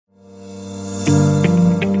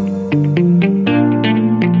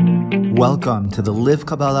Welcome to the Live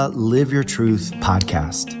Kabbalah, Live Your Truth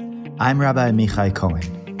podcast. I'm Rabbi Michai Cohen.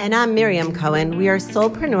 And I'm Miriam Cohen. We are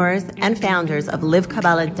soulpreneurs and founders of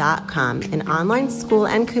LiveKabbalah.com, an online school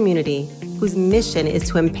and community whose mission is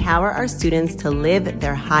to empower our students to live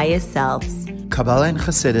their highest selves. Kabbalah and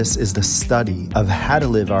Chassidus is the study of how to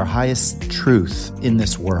live our highest truth in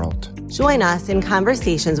this world. Join us in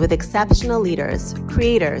conversations with exceptional leaders,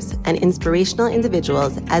 creators, and inspirational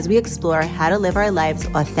individuals as we explore how to live our lives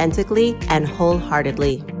authentically and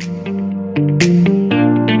wholeheartedly.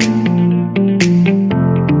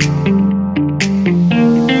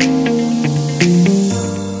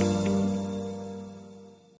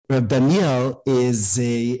 Reb Daniel is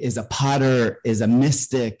a potter, is a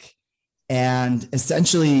mystic, and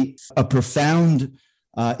essentially a profound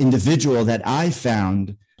individual that I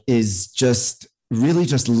found is just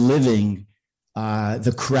living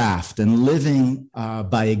the craft and living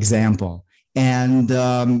by example. And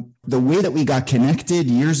the way that we got connected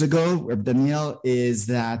years ago, Reb Daniel, is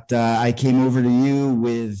that I came over to you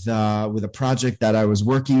with a project that I was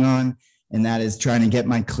working on, and that is trying to get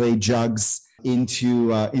my clay jugs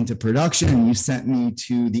into production. And you sent me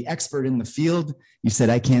to the expert in the field. You said,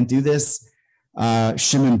 I can't do this.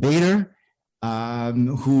 Shimon Bader,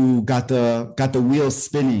 who got the wheels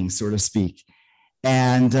spinning, so to speak.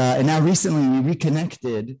 And now recently we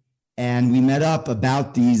reconnected and we met up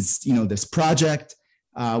about this project.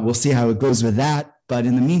 We'll see how it goes with that. But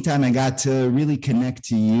in the meantime, I got to really connect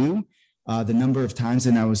to you the number of times,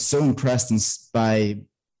 and I was so impressed by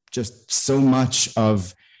just so much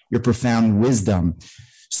of your profound wisdom.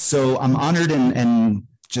 So I'm honored and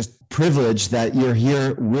just privileged that you're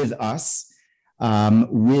here with us.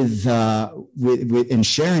 With and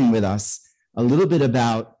sharing with us a little bit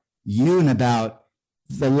about you and about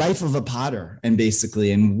the life of a potter,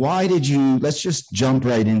 and why did you, let's just jump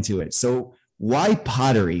right into it. So why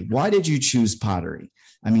pottery? Why did you choose pottery?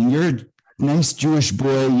 I mean, you're a nice Jewish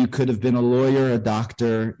boy. You could have been a lawyer, a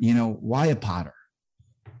doctor, why a potter?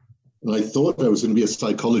 And I thought I was going to be a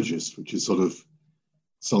psychologist, which is sort of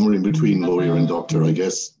somewhere in between lawyer and doctor, I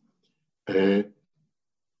guess.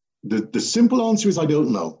 The simple answer is I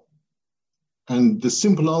don't know. And the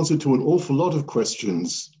simple answer to an awful lot of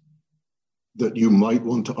questions that you might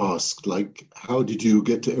want to ask, like, how did you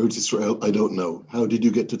get to Eretz Israel? I don't know. How did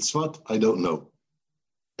you get to Tzfat? I don't know.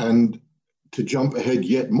 And to jump ahead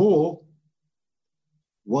yet more,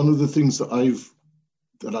 one of the things that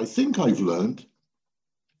I think I've learned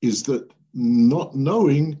is that not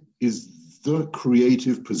knowing is the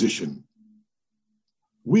creative position.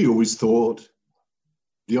 We always thought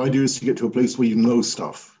the idea is to get to a place where you know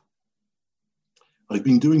stuff. I've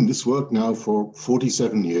been doing this work now for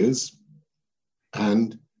 47 years,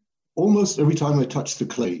 and almost every time I touch the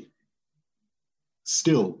clay,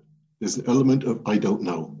 still there's an element of I don't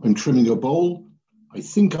know. I'm trimming a bowl. I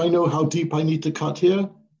think I know how deep I need to cut here,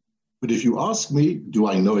 but if you ask me, do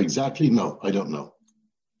I know exactly? No, I don't know.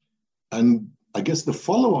 And I guess the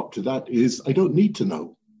follow-up to that is I don't need to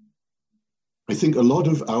know. I think a lot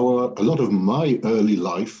of my early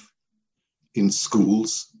life in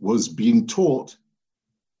schools was being taught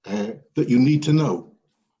that you need to know,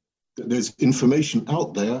 that there's information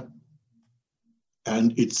out there,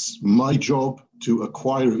 and it's my job to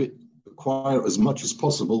acquire as much as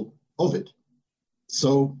possible of it.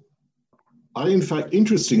 So in fact,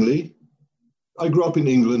 interestingly, I grew up in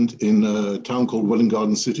England in a town called Welwyn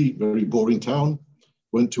Garden City, very boring town,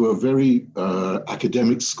 went to a very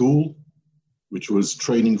academic school, which was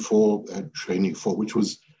which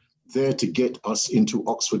was there to get us into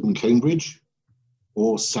Oxford and Cambridge,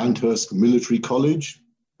 or Sandhurst Military College.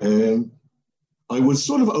 I was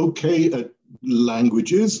sort of okay at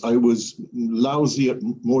languages. I was lousy at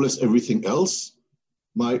more or less everything else.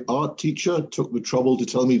 My art teacher took the trouble to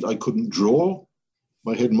tell me that I couldn't draw.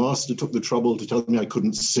 My headmaster took the trouble to tell me I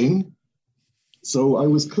couldn't sing. So I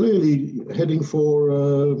was clearly heading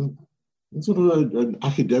for sort of an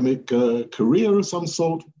academic career of some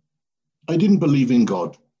sort. I didn't believe in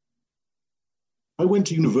God. I went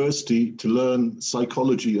to university to learn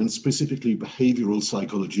psychology, and specifically behavioral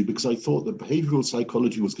psychology, because I thought that behavioral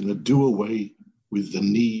psychology was going to do away with the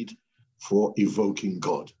need for evoking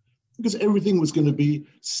God, because everything was going to be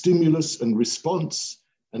stimulus and response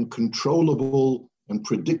and controllable and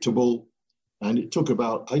predictable. And it took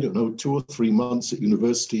about, 2 or 3 months at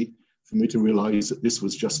university for me to realize that this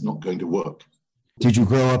was just not going to work. Did you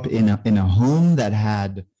grow up in a home that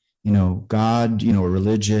had, God, a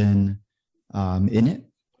religion in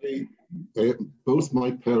it? Both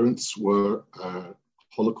my parents were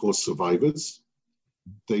Holocaust survivors.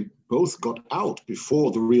 They both got out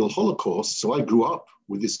before the real Holocaust, so I grew up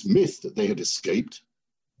with this myth that they had escaped.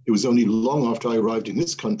 It was only long after I arrived in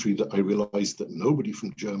this country that I realized that nobody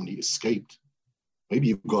from Germany escaped. Maybe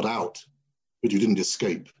you got out, but you didn't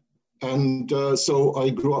escape. And so I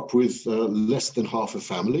grew up with less than half a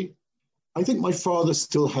family. I think my father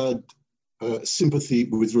still had sympathy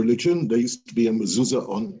with religion. There used to be a mezuzah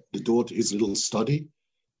on the door to his little study,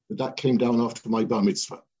 but that came down after my bar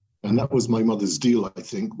mitzvah. And that was my mother's deal, I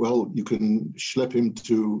think. Well, you can schlep him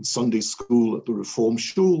to Sunday school at the Reform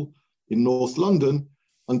Shul in North London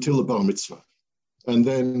until the bar mitzvah. And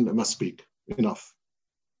then I must speak, enough.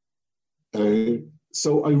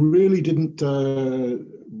 So I really didn't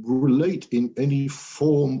relate in any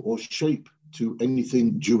form or shape to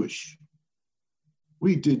anything Jewish.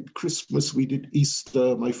 We did Christmas, we did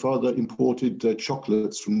Easter. My father imported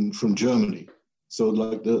chocolates from Germany. So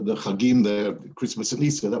like the Chagim there, Christmas and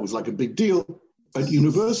Easter, that was like a big deal. At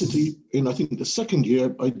university, in I think the second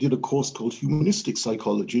year, I did a course called Humanistic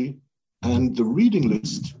Psychology. And the reading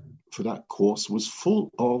list for that course was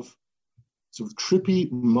full of sort of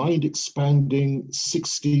trippy, mind-expanding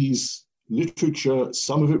 60s literature,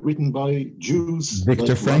 some of it written by Jews.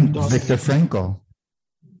 Victor Frankl.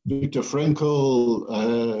 Viktor Frankl,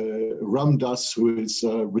 Ramdas, who is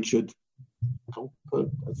Richard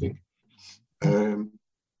Alpert, I think.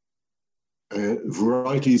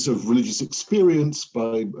 Varieties of Religious Experience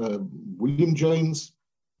by William James.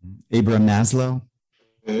 Abraham Maslow.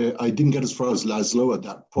 I didn't get as far as Laszlo at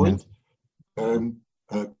that point.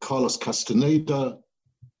 Carlos Castaneda,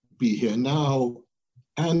 Be Here Now,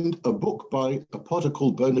 and a book by a potter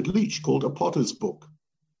called Bernard Leach called A Potter's Book.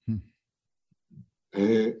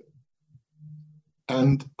 And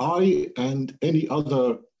I and any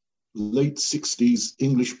other late 60s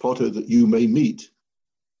English potter that you may meet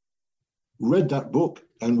read that book,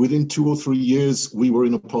 and within 2 or 3 years, we were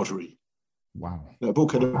in a pottery. Wow. That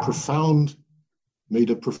book had made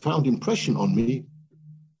a profound impression on me,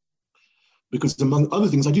 because among other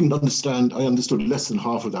things, I understood less than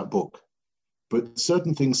half of that book, but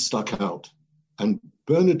certain things stuck out. And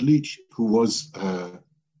Bernard Leach, who was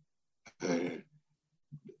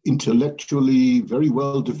intellectually very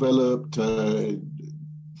well developed,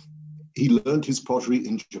 he learned his pottery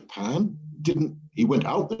in Japan. He went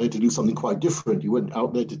out there to do something quite different. He went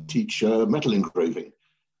out there to teach metal engraving,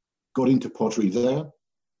 got into pottery there,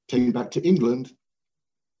 came back to England,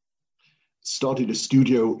 started a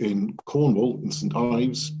studio in Cornwall, in St.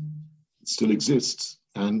 Ives, it still exists.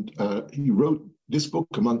 And he wrote this book,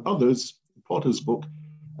 among others, Potter's Book,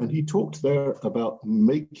 and he talked there about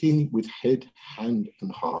making with head, hand,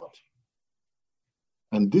 and heart.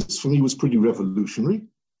 And this for me was pretty revolutionary,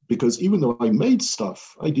 because even though I made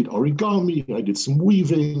stuff, I did origami, I did some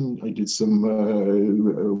weaving, I did some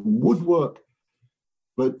woodwork,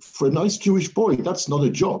 but for a nice Jewish boy, that's not a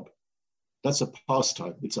job. That's a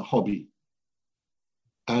pastime, it's a hobby.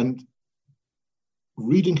 And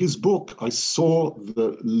reading his book, I saw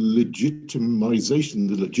the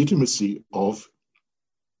legitimacy of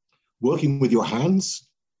working with your hands,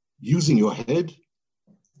 using your head,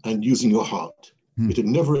 and using your heart. It had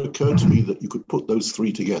never occurred to me that you could put those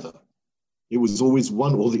three together. It was always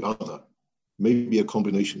one or the other, maybe a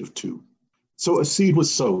combination of two. So a seed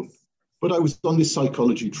was sown, but I was on this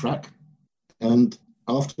psychology track. And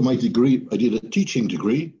after my degree, I did a teaching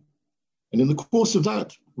degree. And in the course of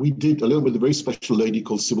that, we did, along with a very special lady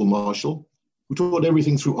called Sybil Marshall, who taught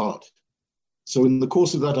everything through art. So in the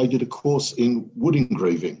course of that, I did a course in wood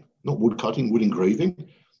engraving, not wood cutting, wood engraving.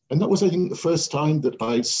 And that was, I think, the first time that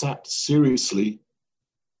I sat seriously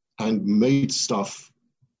and made stuff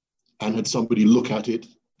and had somebody look at it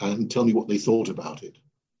and tell me what they thought about it.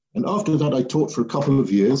 And after that, I taught for a couple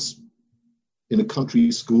of years in a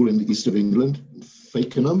country school in the east of England,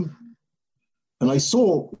 Fakenham. And I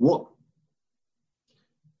saw what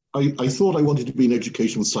I thought I wanted to be an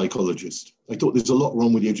educational psychologist. I thought there's a lot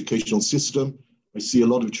wrong with the educational system. I see a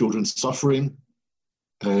lot of children suffering.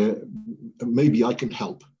 Maybe I can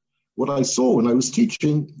help. What I saw when I was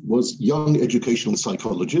teaching was young educational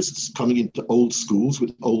psychologists coming into old schools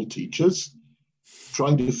with old teachers,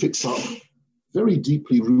 trying to fix up very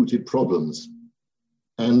deeply rooted problems.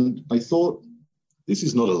 And I thought, this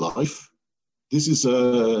is not a life. This is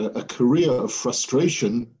a career of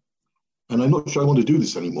frustration, and I'm not sure I want to do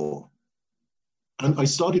this anymore. And I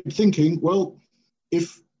started thinking, well,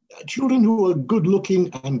 if children who are good looking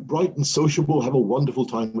and bright and sociable have a wonderful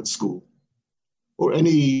time at school, or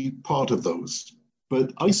any part of those.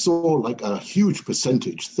 But I saw like a huge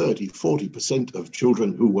percentage, 30, 40% of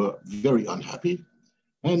children who were very unhappy.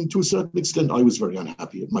 And to a certain extent, I was very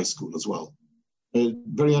unhappy at my school as well.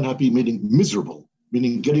 Very unhappy, meaning miserable,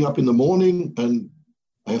 meaning getting up in the morning and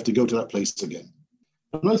I have to go to that place again.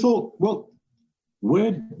 And I thought, well,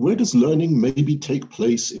 where does learning maybe take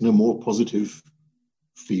place in a more positive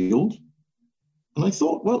field? And I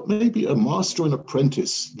thought, well, maybe a master and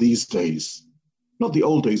apprentice these days, not the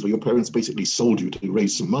old days where your parents basically sold you to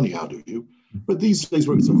raise some money out of you, but these days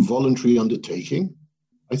where it's a voluntary undertaking.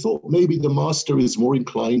 I thought maybe the master is more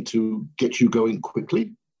inclined to get you going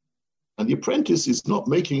quickly, and the apprentice is not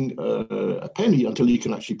making a penny until he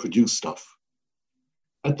can actually produce stuff.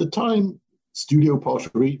 At the time, Studio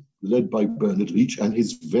Pottery, led by Bernard Leach and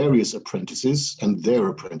his various apprentices and their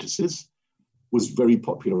apprentices, was very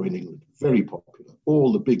popular in England, very popular.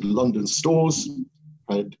 All the big London stores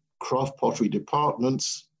had craft pottery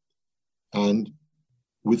departments, and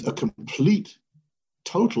with a complete,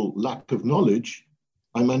 total lack of knowledge,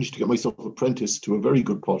 I managed to get myself apprenticed to a very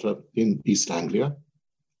good potter in East Anglia.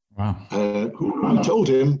 Wow. Who I told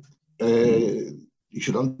him, you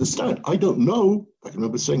should understand, I don't know, I can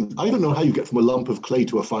remember saying, I don't know how you get from a lump of clay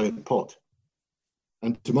to a fired pot.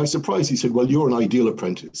 And to my surprise, he said, well, you're an ideal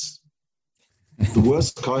apprentice. The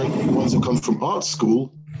worst kind are the ones who come from art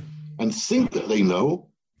school and think that they know,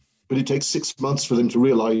 but it takes 6 months for them to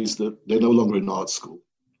realize that they're no longer in art school.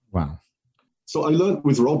 Wow. So I learned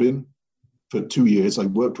with Robin for 2 years. I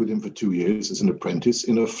worked with him for 2 years as an apprentice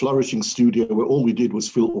in a flourishing studio where all we did was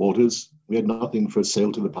fill orders. We had nothing for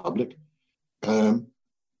sale to the public.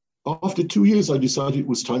 After 2 years, I decided it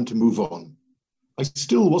was time to move on. I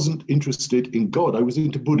still wasn't interested in God. I was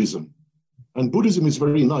into Buddhism. And Buddhism is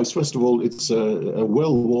very nice. First of all, it's a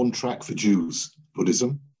well-worn track for Jews,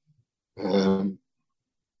 Buddhism, because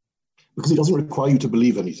it doesn't require you to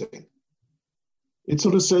believe anything. It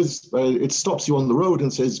sort of says, it stops you on the road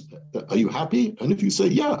and says, are you happy? And if you say,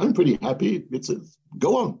 yeah, I'm pretty happy, it says,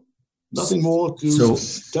 go on. Nothing more to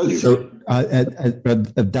tell you. So,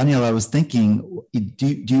 Daniel, I was thinking, do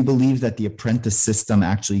you believe that the apprentice system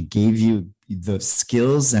actually gave you the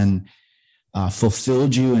skills and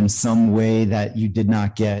fulfilled you in some way that you did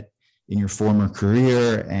not get in your former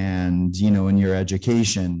career and, in your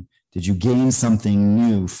education? Did you gain something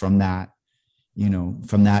new from that,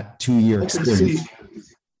 from that 2-year experience?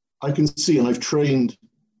 I can see, and I've trained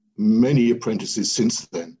many apprentices since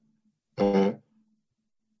then.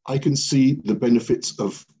 I can see the benefits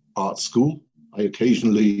of art school. I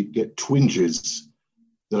occasionally get twinges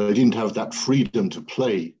that I didn't have that freedom to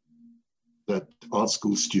play that art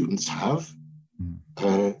school students have.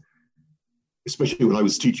 Especially when I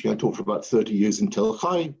was teaching, I taught for about 30 years in Tel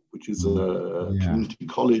Chai, which is a community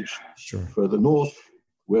college further north,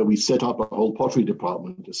 where we set up a whole pottery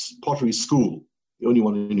department, a pottery school, the only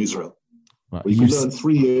one in Israel. Wow. Where you can learn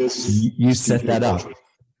 3 years. You set that up.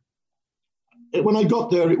 When I got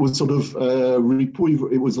there, it was sort of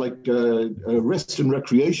it was like a rest and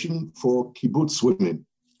recreation for kibbutz women.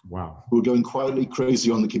 Wow. Who were going quietly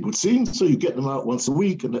crazy on the kibbutzim. So you get them out once a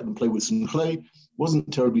week and let them play with some clay.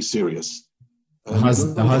 Wasn't terribly serious. The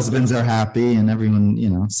husbands are happy and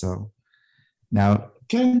everyone, so now,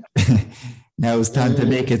 now it's time to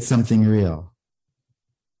make it something real.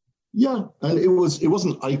 Yeah, and it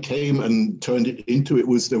wasn't I came and turned it into,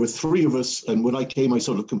 there were 3 of us, and when I came, I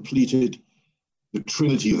sort of completed the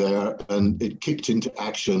trinity there, and it kicked into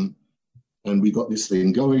action, and we got this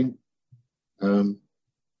thing going.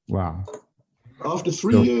 Wow. After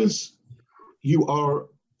 3 years, you are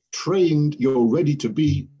trained, you're ready to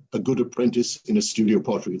be a good apprentice in a studio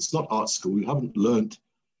pottery. It's not art school. You haven't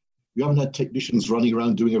had technicians running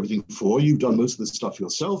around doing everything for you. You've done most of the stuff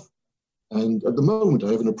yourself. And at the moment,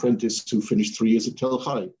 I have an apprentice who finished 3 years at Tel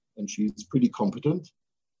Chai, and she's pretty competent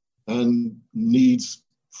and needs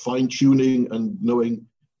fine-tuning and knowing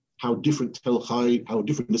how different Tel Chai, how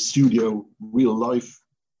different the studio, real life,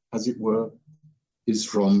 as it were, is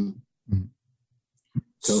from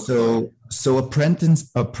Tel Chai. So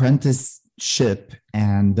apprenticeship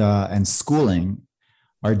and schooling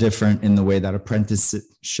are different in the way that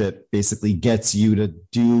apprenticeship basically gets you to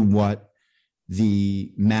do what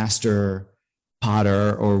the master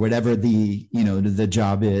potter or whatever the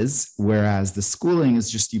job is, whereas the schooling is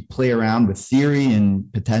just you play around with theory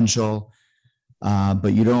and potential,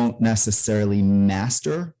 but you don't necessarily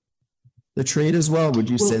master the trade as well. Would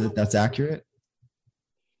you say that that's accurate?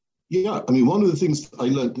 Yeah, I mean, one of the things I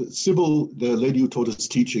learned, Sybil, the lady who taught us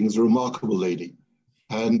teaching, is a remarkable lady.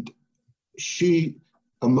 And she,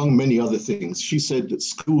 among many other things, she said that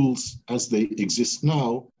schools as they exist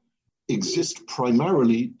now exist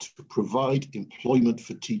primarily to provide employment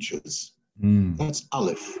for teachers. That's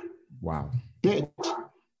Aleph. Wow. Bet,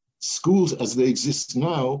 schools as they exist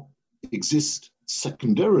now exist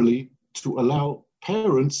secondarily to allow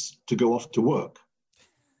parents to go off to work.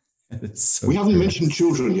 We haven't mentioned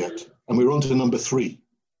children yet, and we're on to number 3.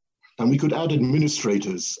 And we could add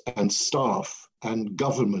administrators and staff and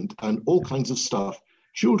government and all kinds of stuff,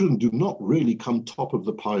 children do not really come top of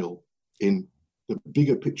the pile in the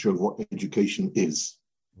bigger picture of what education is.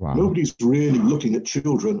 Wow. Nobody's really looking at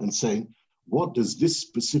children and saying, what does this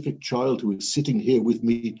specific child who is sitting here with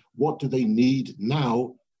me, what do they need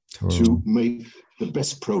now to make the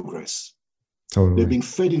best progress? They're being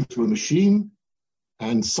fed into a machine,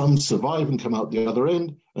 and some survive and come out the other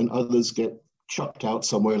end, and others get chucked out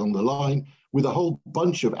somewhere along the line with a whole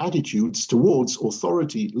bunch of attitudes towards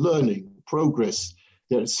authority, learning, progress,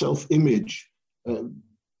 their self-image,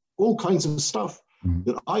 all kinds of stuff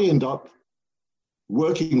that I end up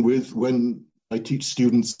working with when I teach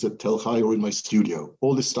students at Tel Chai or in my studio.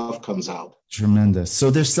 All this stuff comes out. Tremendous. So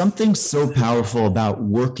there's something so powerful about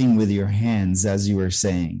working with your hands, as you were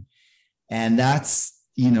saying. And that's,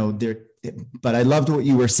 but I loved what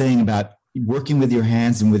you were saying about working with your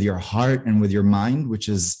hands and with your heart and with your mind, which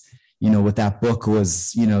is, what that book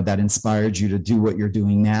was, that inspired you to do what you're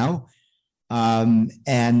doing now.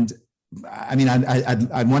 And I mean,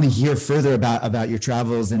 I want to hear further about your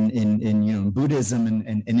travels in Buddhism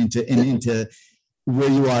and into where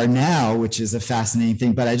you are now, which is a fascinating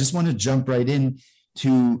thing. But I just want to jump right in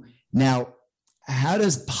to now, how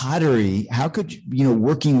does pottery, how could,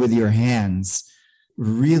 working with your hands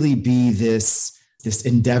really be this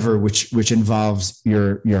endeavor which involves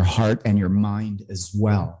your heart and your mind as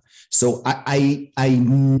well? So I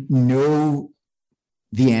know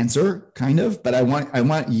the answer kind of, but I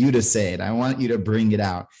want you to say it. I want you to bring it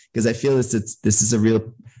out, because I feel this is a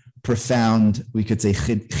real profound, we could say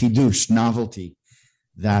chidush, novelty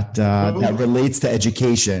that relates to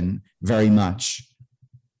education very much.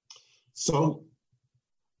 So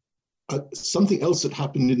something else that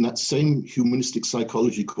happened in that same humanistic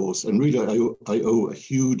psychology course, and really I owe a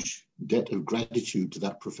huge debt of gratitude to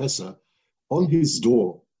that professor. On his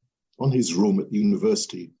door, on his room at the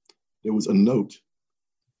university, there was a note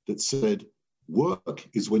that said, work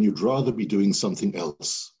is when you'd rather be doing something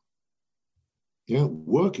else. Yeah,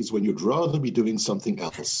 work is when you'd rather be doing something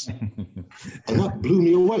else. And that blew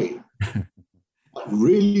me away. That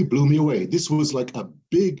really blew me away. This was like a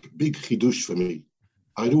big, big chidush for me.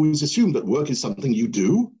 I'd always assumed that work is something you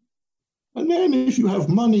do. And then if you have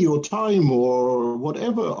money or time or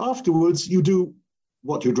whatever afterwards, you do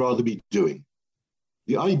what you'd rather be doing.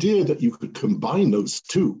 The idea that you could combine those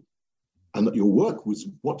two and that your work was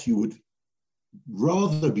what you would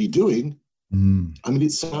rather be doing, I mean,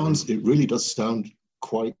 it really does sound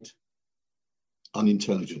quite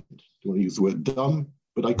unintelligent. I don't want to use the word dumb,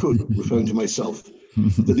 but I could, referring to myself,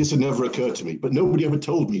 that this had never occurred to me. But nobody ever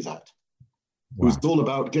told me that. Wow. It was all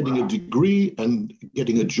about getting a degree and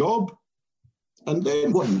getting a job. And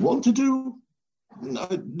then what you want to do,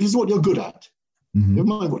 this is what you're good at. Never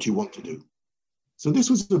mind what you want to do. So this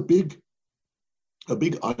was a big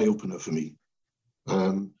eye-opener for me.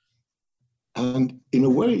 And in a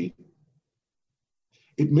way,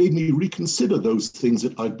 it made me reconsider those things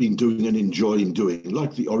that I'd been doing and enjoying doing,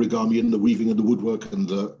 like the origami and the weaving and the woodwork and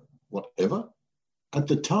the whatever. At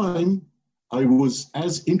the time, I was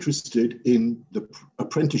as interested in the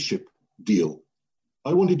apprenticeship deal.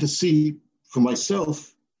 I wanted to see for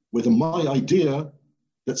myself whether my idea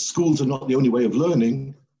that schools are not the only way of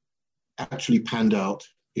learning actually panned out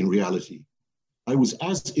in reality. I was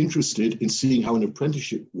as interested in seeing how an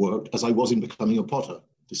apprenticeship worked as I was in becoming a potter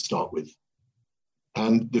to start with.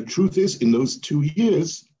 And the truth is, in those 2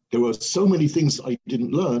 years, there were so many things I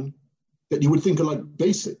didn't learn that you would think are like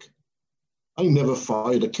basic. I never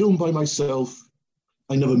fired a kiln by myself.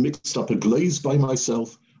 I never mixed up a glaze by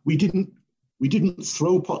myself. We didn't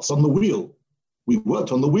throw pots on the wheel. We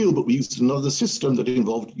worked on the wheel, but we used another system that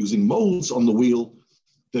involved using molds on the wheel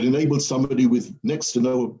that enabled somebody with next to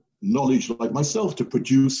no knowledge like myself to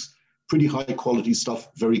produce pretty high quality stuff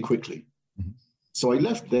very quickly. So I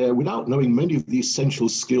left there without knowing many of the essential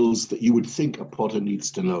skills that you would think a potter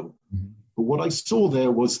needs to know. But what I saw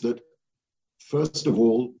there was that, first of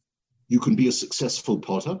all, you can be a successful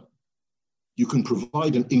potter. You can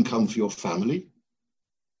provide an income for your family.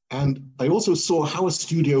 And I also saw how a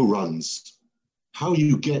studio runs, how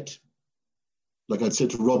you get, like I said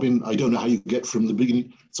to Robin, I don't know how you get from the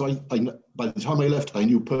beginning. So I by the time I left, I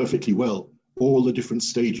knew perfectly well all the different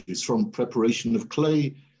stages, from preparation of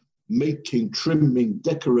clay, making, trimming,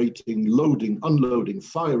 decorating, loading, unloading,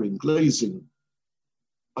 firing, glazing.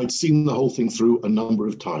 I'd seen the whole thing through a number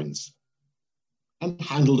of times and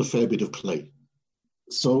handled a fair bit of clay.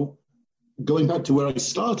 So going back to where I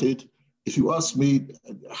started, if you ask me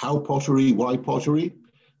how pottery, why pottery,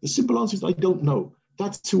 the simple answer is I don't know.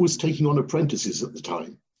 That's who was taking on apprentices at the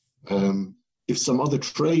time. if some other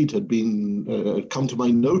trade had been come to my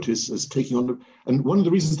notice as taking on, and one of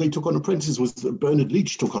the reasons they took on apprentices was that Bernard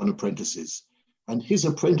Leach took on apprentices, and his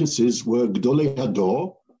apprentices were Gdolei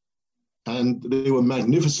Hador, and they were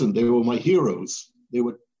magnificent. They were my heroes. They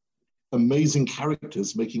were amazing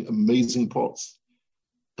characters making amazing pots,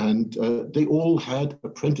 and they all had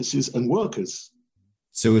apprentices and workers.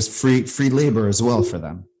 So it was free labor as well for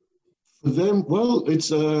them. For them, well,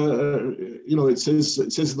 it's it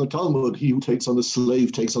says in the Talmud, he who takes on a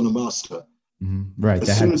slave takes on a master. Mm-hmm. Right.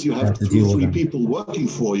 As soon as you have 2 or 3 people working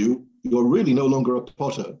for you, you're really no longer a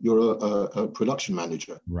potter. You're a production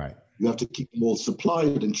manager. Right. You have to keep them all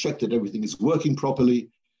supplied and check that everything is working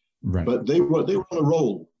properly. Right. But they were on a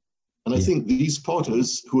roll, and I think these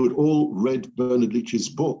potters who had all read Bernard Leach's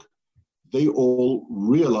book, they all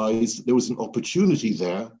realized there was an opportunity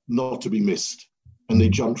there not to be missed. And they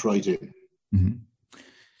jumped right in. Mm-hmm.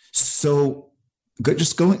 So,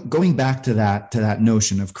 just going back to that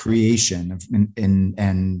notion of creation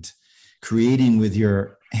and creating with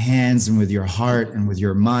your hands and with your heart and with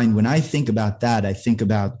your mind. When I think about that, I think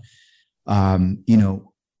about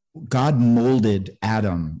God molded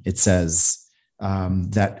Adam. It says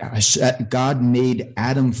that God made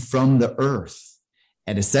Adam from the earth,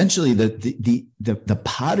 and essentially the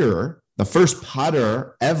potter, the first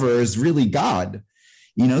potter ever, is really God.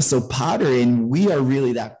 So pottery, and we are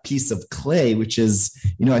really that piece of clay, which is,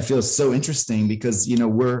 I feel so interesting because,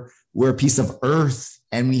 we're a piece of earth,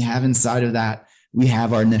 and we have inside of that, we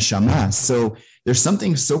have our neshama. So there's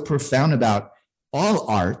something so profound about all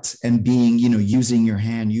art and being, using your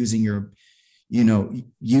hand, using your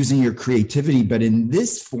creativity. But in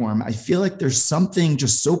this form, I feel like there's something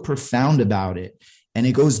just so profound about it. And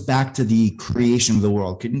it goes back to the creation of the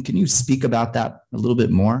world. Can you speak about that a little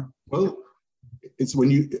bit more? Well, it's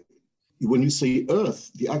when you say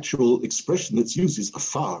earth, the actual expression that's used is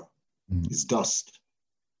afar, is dust.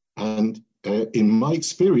 And in my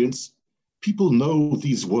experience, people know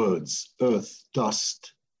these words: earth,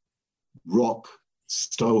 dust, rock,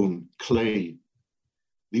 stone, clay.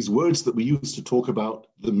 These words that we use to talk about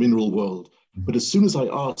the mineral world. But as soon as I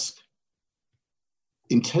ask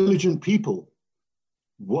intelligent people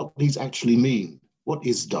what these actually mean, what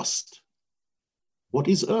is dust? What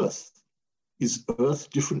is earth? Is earth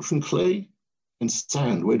different from clay? And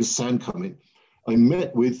sand, where does sand come in? I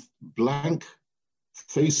met with blank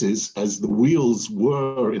faces as the wheels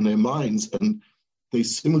whir in their minds, and they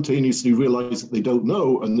simultaneously realize that they don't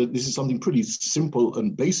know, and that this is something pretty simple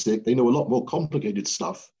and basic. They know a lot more complicated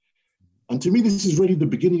stuff. And to me, this is really the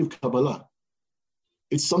beginning of Kabbalah.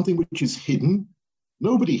 It's something which is hidden.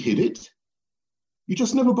 Nobody hid it. You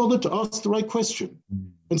just never bothered to ask the right question.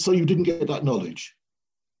 And so you didn't get that knowledge.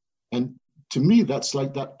 And to me, that's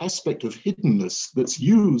like that aspect of hiddenness that's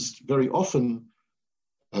used very often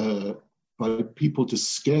by people to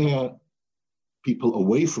scare people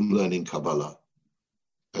away from learning Kabbalah.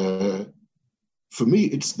 For me,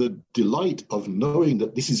 it's the delight of knowing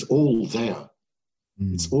that this is all there.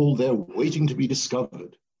 It's all there waiting to be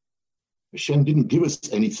discovered. Hashem didn't give us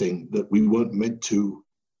anything that we weren't meant to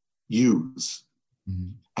use.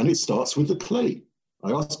 And it starts with the clay.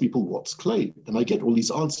 I ask people, what's clay? And I get all these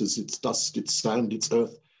answers. It's dust, it's sand, it's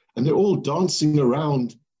earth. And they're all dancing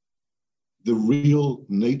around the real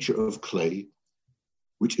nature of clay,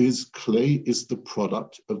 which is clay is the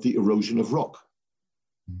product of the erosion of rock.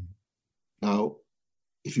 Now,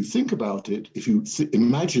 if you think about it, if you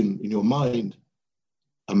imagine in your mind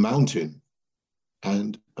a mountain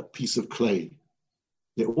and a piece of clay,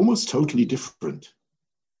 they're almost totally different.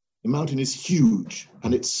 The mountain is huge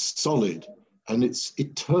and it's solid and it's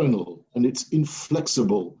eternal and it's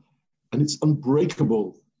inflexible and it's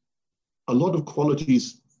unbreakable. A lot of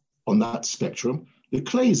qualities on that spectrum. The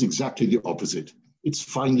clay is exactly the opposite. It's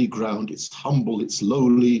finely ground, it's humble, it's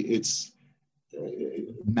lowly, it's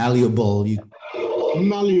malleable.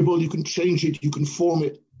 Malleable, you can change it, you can form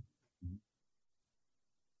it.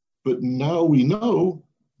 But now we know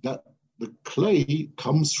that the clay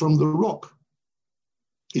comes from the rock.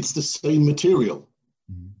 It's the same material.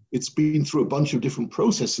 It's been through a bunch of different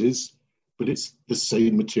processes, but it's the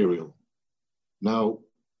same material. Now,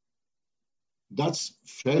 that's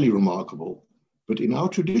fairly remarkable, but in our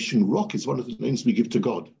tradition, rock is one of the names we give to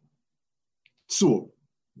God. Tzur,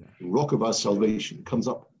 the rock of our salvation, comes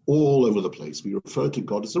up all over the place. We refer to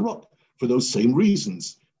God as a rock for those same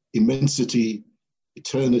reasons: immensity,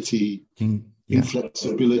 eternity,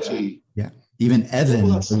 inflexibility. Yeah, even Evan,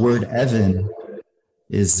 the word Evan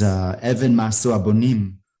is Evan Masu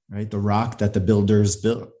Abonim, right? The rock that the builders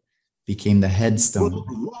built became the headstone. Well,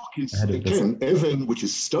 the rock is, again, Evan, which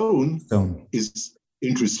is stone, is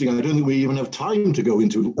interesting. I don't think we even have time to go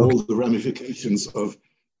into all the ramifications of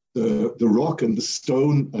the rock and the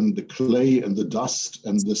stone and the clay and the dust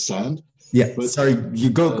and the sand. Yeah, but, sorry, you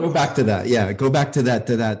go back to that. Yeah, go back to that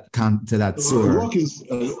surah. The rock is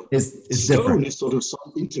stone different. Is sort of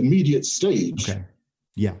some intermediate stage. Okay.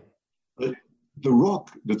 Yeah. But the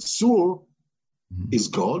rock, the surah, is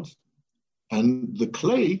God, and the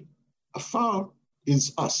clay, afar,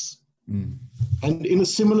 is us. And in a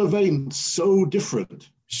similar vein, so different.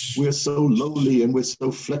 We're so lowly, and we're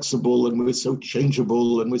so flexible, and we're so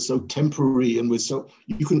changeable, and we're so temporary, and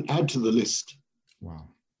you can add to the list. Wow.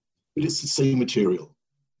 But it's the same material.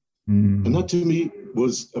 And that to me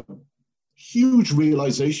was a huge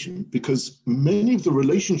realization, because many of the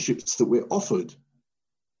relationships that we're offered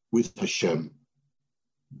with Hashem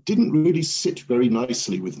didn't really sit very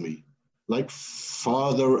nicely with me, like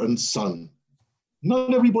father and son.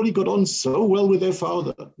 Not everybody got on so well with their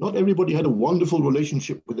father. Not everybody had a wonderful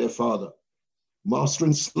relationship with their father. Master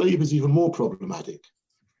and slave is even more problematic.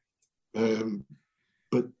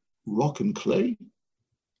 But rock and clay,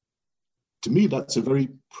 to me, that's a very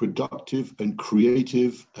productive and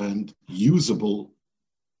creative and usable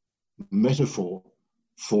metaphor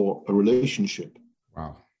for a relationship.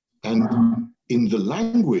 Wow. And in the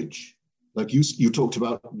language, like you talked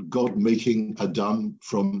about God making Adam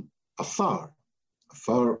from afar.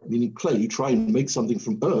 Afar meaning clay. You try and make something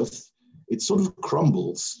from earth, it sort of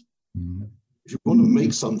crumbles. If you want to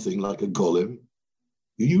make something like a golem,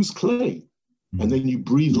 you use clay, and then you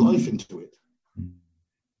breathe life into it,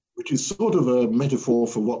 which is sort of a metaphor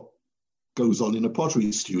for what goes on in a pottery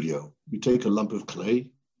studio. You take a lump of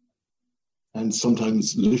clay, and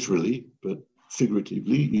sometimes literally, but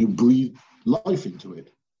figuratively, you breathe life into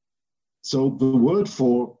it. So the word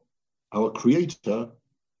for our creator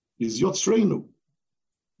is Yotzreinu,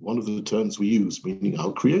 one of the terms we use, meaning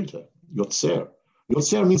our creator, Yotzer.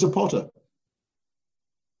 Yotzer means a potter.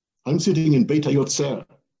 I'm sitting in Beit HaYotzer,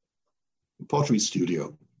 the pottery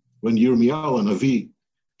studio, when Yirmiyahu Hanavi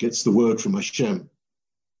gets the word from Hashem.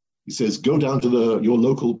 He says, go down to your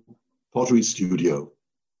local pottery studio,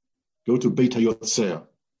 go to Beit HaYotzer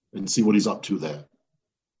and see what he's up to there.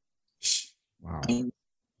 Wow. And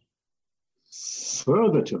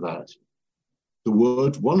further to that, the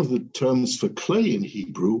word, one of the terms for clay in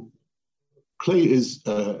Hebrew, clay is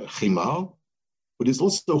chimar, but it's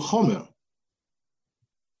also homer.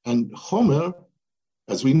 And homer,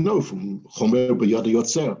 as we know from Homer B'Yad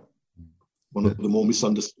HaYotzer, one of the more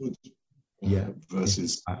misunderstood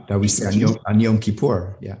verses. That we say on Yom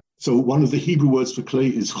Kippur, yeah. So one of the Hebrew words for clay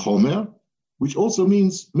is homer, which also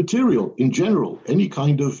means material in general, any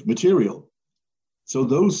kind of material. So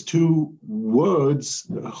those two words,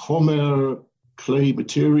 homer, clay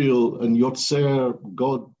material, and Yotzer,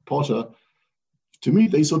 God, potter, to me,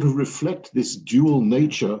 they sort of reflect this dual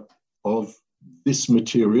nature of this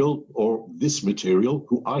material,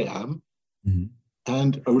 who I am,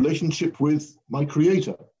 and a relationship with my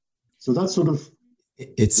creator. So that's sort of...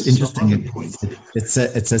 It's interesting.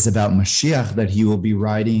 It says about Mashiach that he will be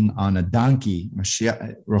riding on a donkey,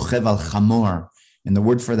 Mashiach, Rochev al Chamor. And the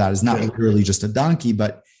word for that is not literally just a donkey,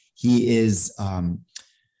 but he is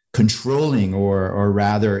controlling or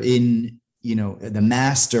rather in, the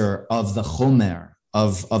master of the chomer,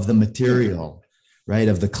 of the material, right,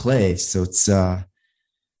 of the clay. So it's,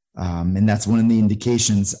 and that's one of the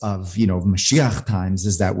indications of, Mashiach times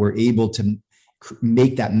is that we're able to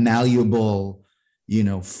make that malleable,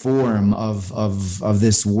 form of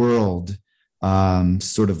this world,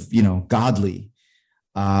 sort of, godly.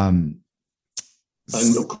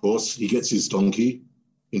 And of course, he gets his donkey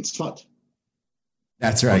in Tzfat.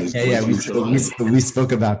 That's right. Yeah. We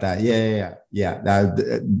spoke about that. Yeah.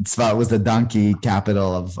 Tzfat was the donkey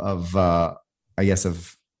capital of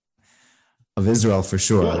Israel for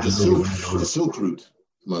sure. Yeah, the Silk Route,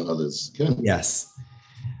 among others. Yeah. Yes.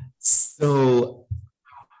 So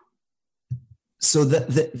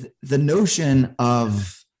the notion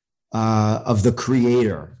of the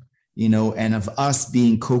creator, and of us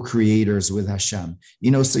being co-creators with Hashem,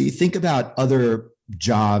 so you think about other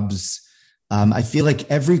jobs. I feel like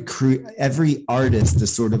every artist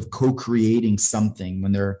is sort of co-creating something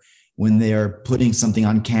when they're putting something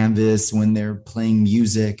on canvas, when they're playing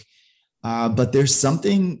music. But there's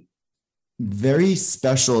something very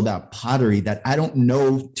special about pottery that I don't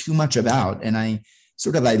know too much about. And I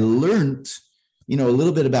learned, a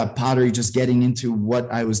little bit about pottery, just getting into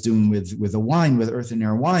what I was doing with the wine, with Earth and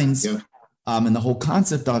Air Wines, and the whole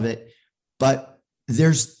concept of it. But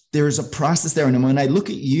there's a process there. And when I look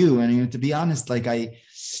at you, and to be honest, like I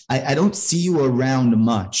don't see you around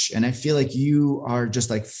much. And I feel like you are just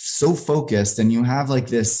like so focused, and you have like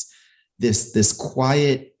this this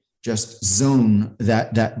quiet just zone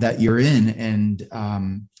that you're in,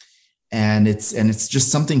 and it's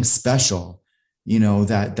just something special,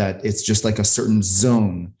 that it's just like a certain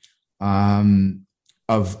zone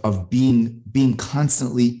of being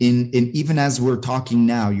constantly in even as we're talking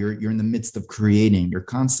now, you're in the midst of creating. You're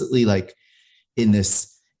constantly like in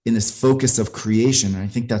this focus of creation. And I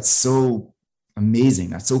think that's so amazing.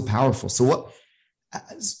 That's so powerful. So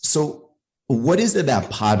what is it about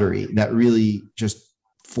pottery that really just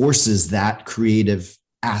forces that creative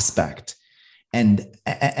aspect? And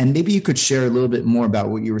maybe you could share a little bit more about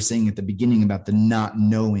what you were saying at the beginning about the not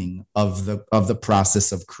knowing of the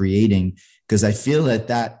process of creating, because I feel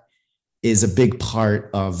that is a big part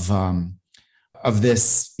of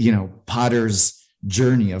this, potter's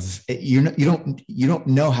journey of you don't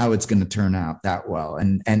know how it's going to turn out that well,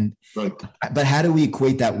 and right. But how do we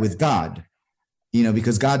equate that with God?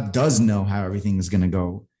 Because God does know how everything is going to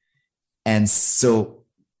go, and so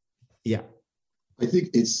yeah, I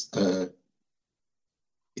think it's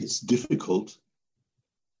difficult.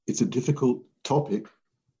 It's a difficult topic,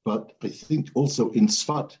 but I think also in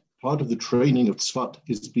Tzfat, part of the training of Tzfat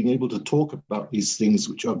is being able to talk about these things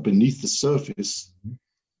which are beneath the surface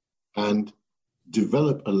and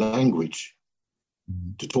develop a language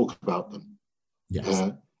to talk about them.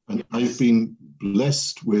 yes. And I've been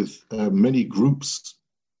blessed with many groups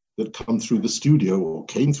that come through the studio or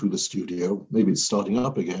came through the studio. Maybe it's starting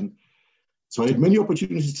up again. So I had many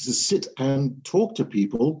opportunities to sit and talk to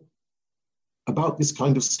people about this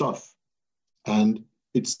kind of stuff. And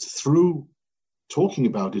it's through talking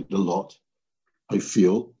about it a lot, I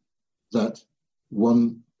feel, that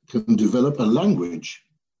one can develop a language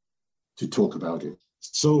to talk about it.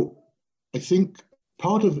 So I think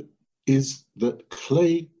part of it is that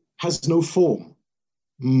clay has no form.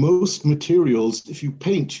 Most materials, if you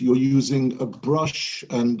paint, you're using a brush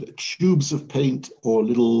and tubes of paint or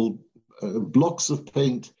little blocks of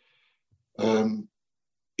paint.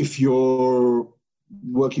 If you're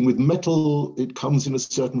working with metal, it comes in a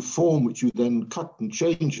certain form, which you then cut and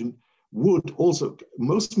change. And wood also,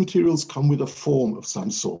 most materials come with a form of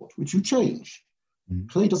some sort, which you change.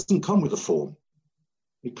 Clay doesn't come with a form.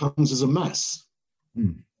 It comes as a mass.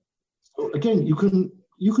 So again, you can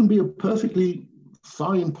be a perfectly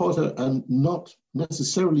fine potter and not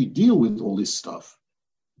necessarily deal with all this stuff.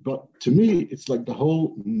 But to me, it's like the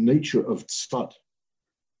whole nature of Tzfat,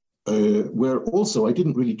 where also I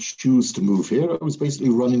didn't really choose to move here. I was basically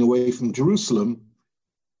running away from Jerusalem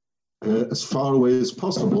as far away as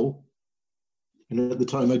possible. And at the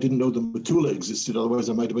time, I didn't know that Metula existed. Otherwise,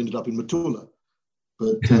 I might have ended up in Metula.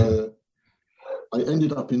 But I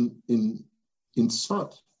ended up in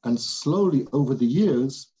Tzfat. And slowly over the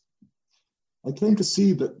years, I came to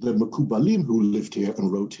see that the Mekubalim who lived here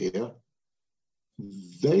and wrote here,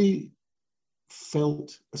 they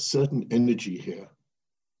felt a certain energy here.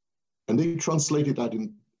 And they translated that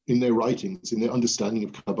in their writings, in their understanding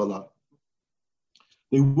of Kabbalah.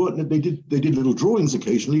 They did little drawings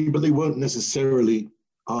occasionally, but they weren't necessarily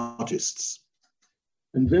artists.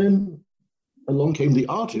 And then along came the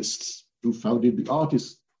artists who founded the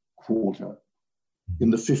Artist Quarter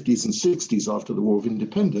in the 50s and 60s after the War of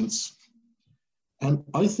Independence. And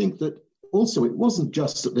I think that also it wasn't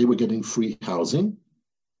just that they were getting free housing.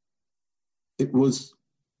 It was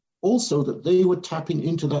also that they were tapping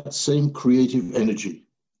into that same creative energy.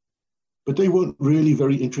 But they weren't really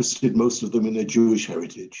very interested, most of them, in their Jewish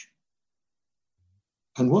heritage.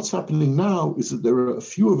 And what's happening now is that there are a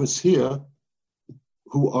few of us here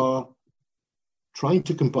who are trying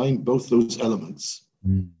to combine both those elements,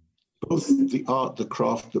 both the art, the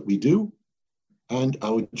craft that we do, and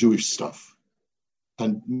our Jewish stuff.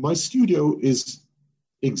 And my studio is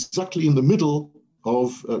exactly in the middle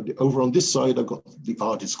of, over on this side, I've got the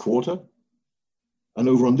Artist Quarter, and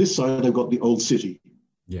over on this side, I've got the Old City.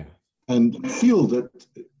 Yeah. And I feel that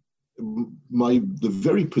the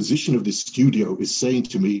very position of this studio is saying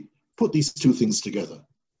to me, put these two things together.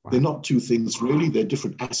 Wow. They're not two things really, they're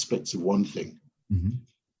different aspects of one thing.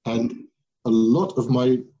 And a lot of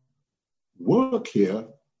my work here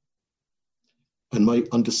and my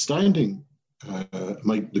understanding,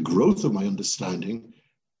 the growth of my understanding,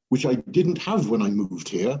 which I didn't have when I moved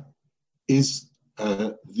here, is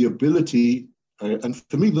the ability, and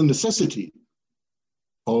for me, the necessity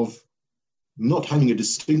of not having a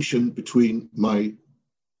distinction between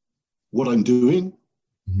what I'm doing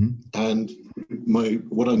and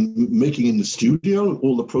what I'm making in the studio,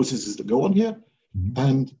 all the processes that go on here,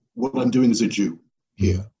 and what I'm doing as a Jew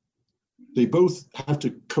here. They both have to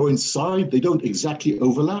coincide. They don't exactly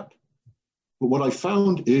overlap. But what I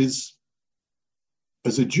found is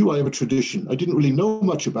as a Jew, I have a tradition. I didn't really know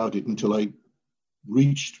much about it until I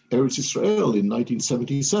reached Eretz Israel in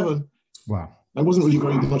 1977. Wow. I wasn't really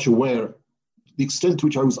very much aware. The extent to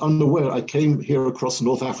which I was unaware, I came here across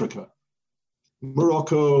North Africa.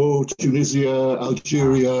 Morocco, Tunisia,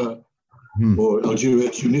 Algeria, or Algeria,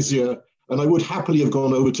 Tunisia. And I would happily have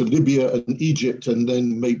gone over to Libya and Egypt and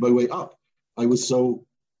then made my way up. I was so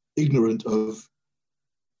ignorant of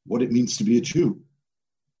what it means to be a Jew.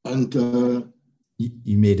 And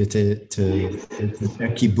you made it to a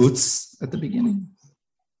kibbutz at the beginning?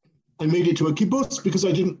 I made it to a kibbutz because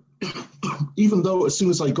I didn't, even though as soon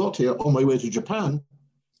as I got here on my way to Japan,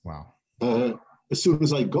 wow. As soon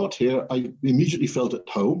as I got here, I immediately felt at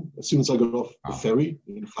home. As soon as I got off the ferry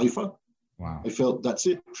in Haifa, wow. I felt that's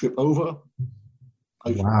it, trip over.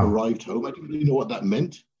 I arrived home. I didn't really know what that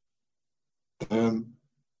meant.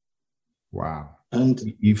 Wow. And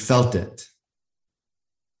you felt it.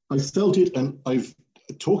 I felt it, and I've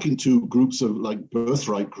talking to groups of like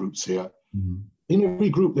birthright groups here. Mm-hmm. In every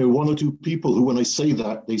group, there are one or two people who, when I say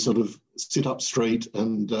that, they sort of sit up straight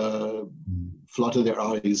and flutter their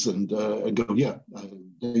eyes and go, yeah,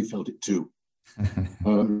 they felt it too.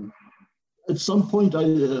 At some point,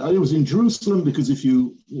 I was in Jerusalem because if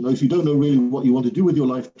you don't know really what you want to do with your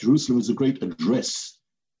life, Jerusalem is a great address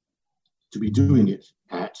to be doing it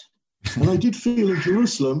at. And I did feel in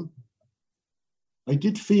Jerusalem, I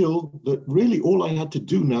did feel that really all I had to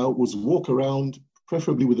do now was walk around,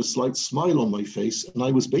 preferably with a slight smile on my face, and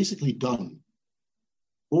I was basically done.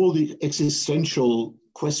 All the existential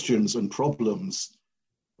questions and problems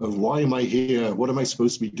of why am I here? What am I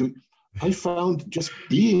supposed to be doing? I found just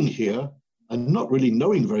being here and not really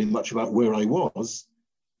knowing very much about where I was,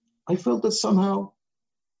 I felt that somehow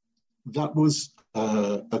that was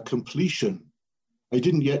a completion. I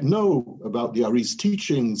didn't yet know about the Ari's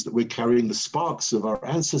teachings, that we're carrying the sparks of our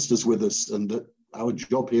ancestors with us and that our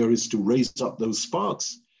job here is to raise up those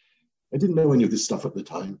sparks. I didn't know any of this stuff at the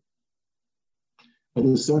time. At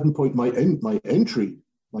a certain point, my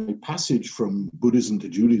passage from Buddhism to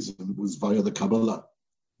Judaism was via the Kabbalah,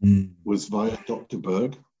 was via Dr.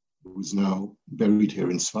 Berg, who is now buried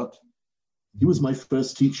here in Sfat. He was my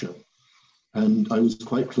first teacher, and I was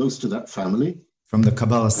quite close to that family. From the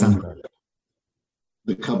Kabbalah Center.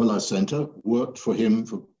 The Kabbalah Center, worked for him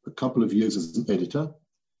for a couple of years as an editor.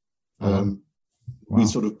 We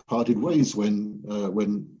sort of parted ways when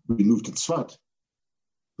we moved to Tzfat.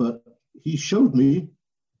 But he showed me,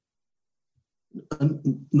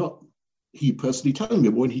 and not he personally telling me,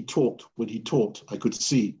 but when he taught, I could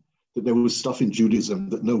see that there was stuff in Judaism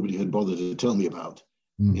that nobody had bothered to tell me about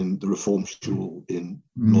in the Reform Shul in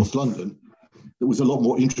North London. That was a lot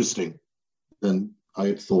more interesting than I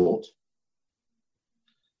had thought.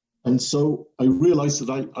 And so I realized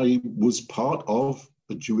that I was part of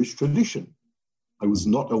a Jewish tradition. I was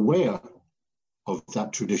not aware of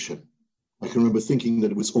that tradition. I can remember thinking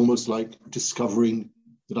that it was almost like discovering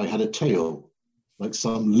that I had a tail, like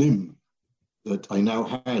some limb that I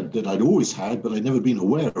now had, that I'd always had, but I'd never been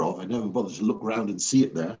aware of. I never bothered to look around and see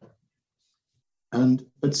it there. And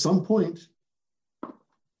at some point,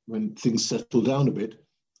 when things settled down a bit,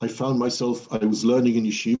 I found myself, I was learning in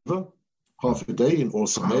yeshiva, half a day in Or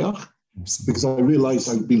Sameach, because I realized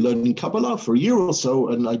I'd been learning Kabbalah for a year or so,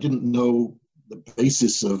 and I didn't know the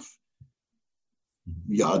basis of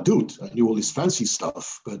Yahadut. I knew all this fancy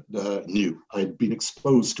stuff, but I had been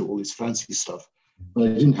exposed to all this fancy stuff, but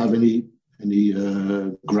I didn't have any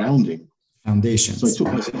grounding. Foundations. So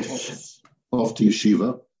I took myself off to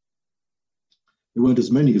yeshiva. There weren't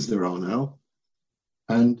as many as there are now.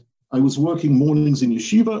 And I was working mornings in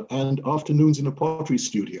yeshiva and afternoons in a pottery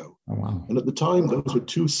studio. Oh, wow. And at the time, those were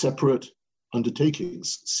two separate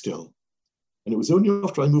undertakings still. And it was only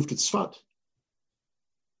after I moved to Tzfat,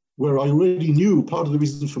 where I already knew part of the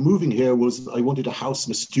reason for moving here was I wanted a house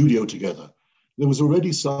and a studio together. There was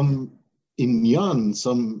already some inyan,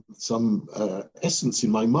 some essence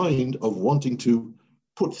in my mind of wanting to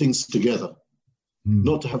put things together,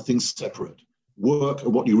 not to have things separate. Work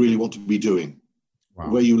at what you really want to be doing. Wow.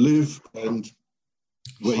 Where you live and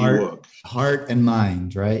where you work. Heart and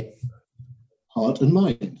mind, right? Heart and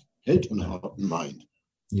mind. Head and heart and mind.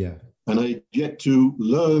 Yeah. And I get to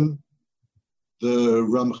learn the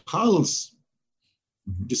Ramchal's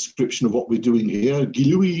description of what we're doing here,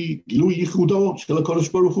 Gilui Yichudo Shel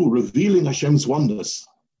HaKadosh Baruch Hu, revealing Hashem's oneness.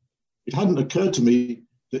 It hadn't occurred to me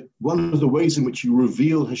that one of the ways in which you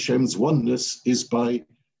reveal Hashem's oneness is by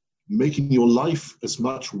making your life as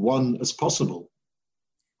much one as possible.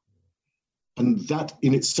 And that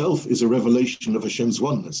in itself is a revelation of Hashem's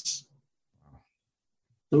oneness.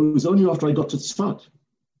 So it was only after I got to Tzfat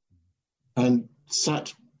and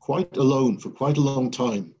sat quite alone for quite a long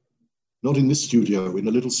time, not in this studio, in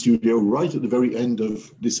a little studio right at the very end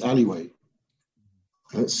of this alleyway,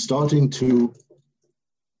 starting to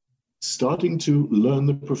learn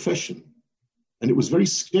the profession. And it was very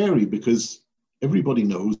scary because everybody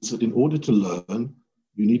knows that in order to learn,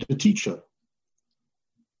 you need a teacher.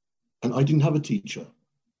 And I didn't have a teacher.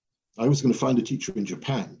 I was going to find a teacher in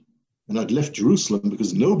Japan. And I'd left Jerusalem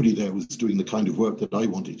because nobody there was doing the kind of work that I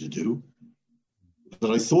wanted to do, that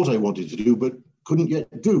I thought I wanted to do, but couldn't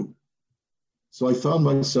yet do. So I found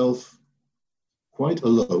myself quite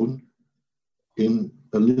alone in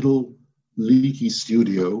a little leaky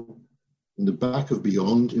studio in the back of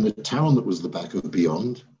Beyond, in a town that was the back of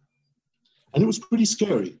Beyond. And it was pretty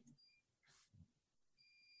scary.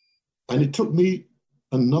 And it took me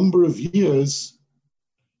a number of years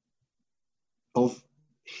of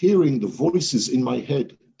hearing the voices in my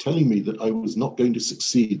head telling me that I was not going to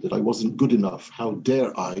succeed, that I wasn't good enough. How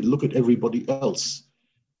dare I? Look at everybody else.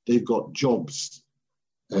 They've got jobs.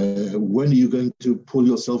 When are you going to pull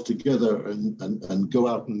yourself together and go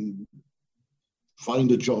out and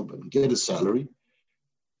find a job and get a salary?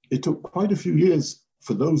 It took quite a few years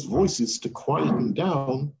for those voices to quieten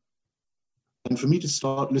down and for me to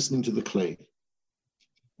start listening to the clay.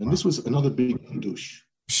 And this was another big douche.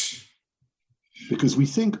 Because we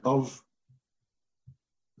think of,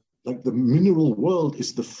 like, the mineral world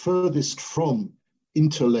is the furthest from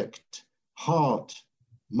intellect, heart,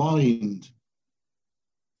 mind,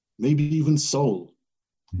 maybe even soul.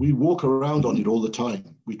 We walk around on it all the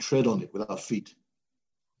time. We tread on it with our feet.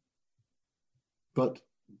 But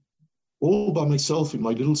all by myself in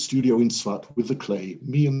my little studio in Tzfat with the clay,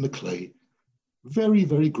 me and the clay, very,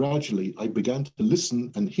 very gradually, I began to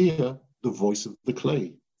listen and hear the voice of the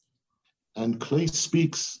clay. And clay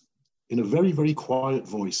speaks in a very, very quiet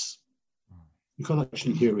voice. You can't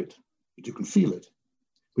actually hear it, but you can feel it.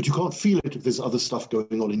 But you can't feel it if there's other stuff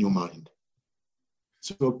going on in your mind.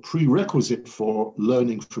 So a prerequisite for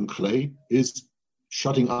learning from clay is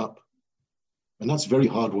shutting up. And that's very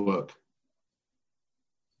hard work.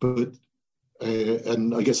 But,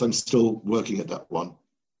 and I guess I'm still working at that one.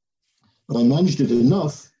 But I managed it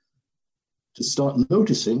enough to start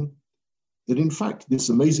noticing that, in fact, this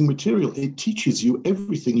amazing material, it teaches you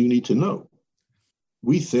everything you need to know.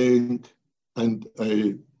 We think, and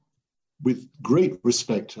with great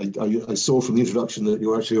respect, I saw from the introduction that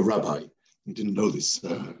you're actually a rabbi. You didn't know this.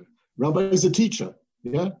 Rabbi is a teacher,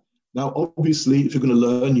 yeah? Now, obviously, if you're going to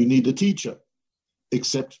learn, you need a teacher,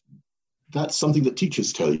 except that's something that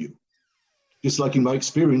teachers tell you. Just like in my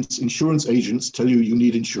experience, insurance agents tell you you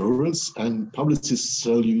need insurance, and publicists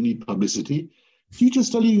tell you need publicity. Teachers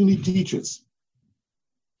tell you need teachers.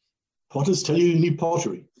 Potters tell you need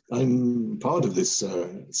pottery. I'm part of this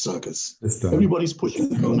circus. Everybody's pushing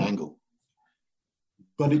their own angle.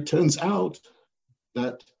 But it turns out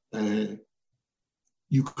that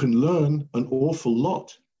you can learn an awful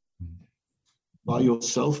lot by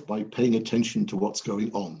yourself by paying attention to what's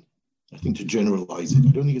going on. I think to generalize it,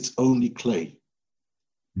 I don't think it's only clay.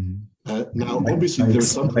 Now, obviously,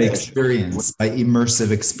 there's some by experience, by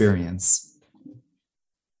immersive experience.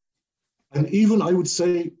 And even, I would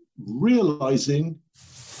say, realizing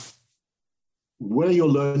where your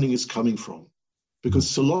learning is coming from. Because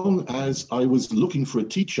so long as I was looking for a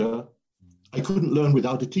teacher, I couldn't learn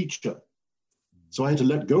without a teacher. So I had to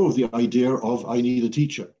let go of the idea of I need a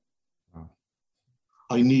teacher.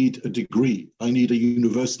 I need a degree. I need a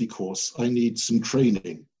university course. I need some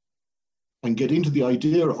training. And get into the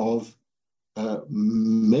idea of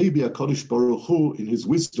maybe a Kodesh Baruch Hu, in his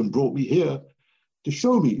wisdom, brought me here to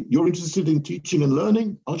show me, you're interested in teaching and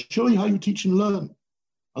learning? I'll show you how you teach and learn.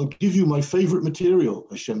 I'll give you my favorite material,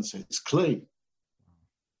 Hashem says, clay.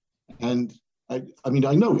 And I mean,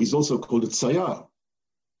 I know he's also called it Tzayar.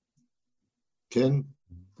 Ken?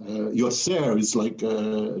 Yoser is like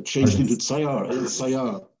changed into Tzayar, El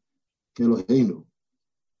Tzayar, Eloheinu.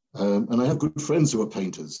 And I have good friends who are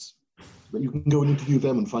painters, but you can go and interview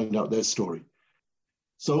them and find out their story.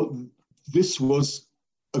 So this was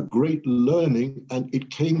a great learning, and it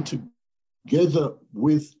came together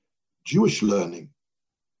with Jewish learning.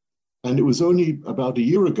 And it was only about a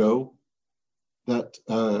year ago that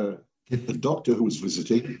the doctor who was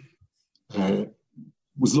visiting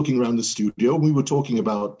was looking around the studio. We were talking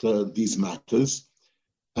about these matters.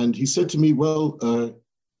 And he said to me, well,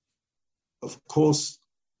 of course,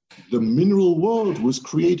 the mineral world was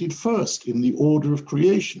created first in the order of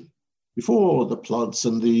creation, before the plants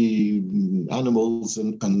and the animals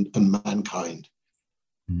and mankind.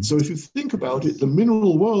 So if you think about it, the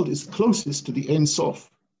mineral world is closest to the Ein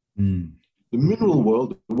Sof. The mineral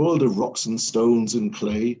world, the world of rocks and stones and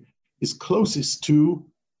clay, is closest to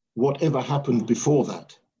whatever happened before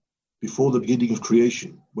that, before the beginning of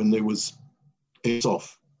creation, when there was Ein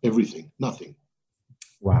Sof, everything, nothing.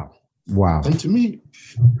 Wow. Wow. And to me,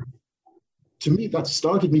 that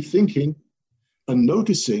started me thinking and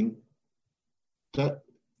noticing that,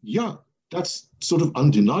 yeah, that's sort of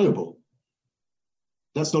undeniable.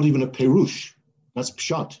 That's not even a perush, that's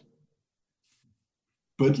pshat.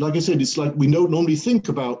 But like I said, it's like we don't normally think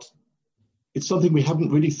about, it's something we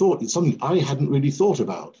haven't really thought, it's something I hadn't really thought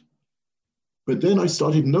about. But then I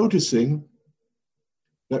started noticing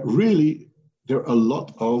that really there are a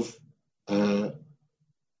lot of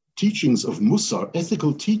teachings of Musar,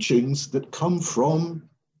 ethical teachings that come from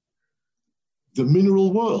the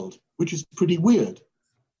mineral world, which is pretty weird.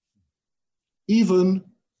 Even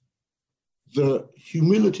the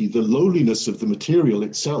humility, the lowliness of the material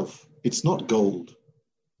itself, it's not gold,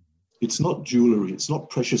 it's not jewelry, it's not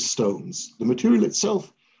precious stones. The material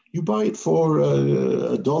itself, you buy it for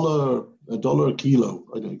 $1 a kilo.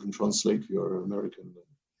 I don't know, you can translate for your American.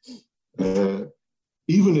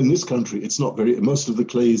 Even in this country, it's not very, most of the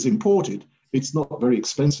clay is imported. It's not very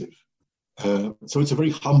expensive. So it's a very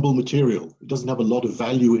humble material. It doesn't have a lot of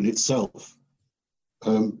value in itself.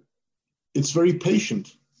 It's very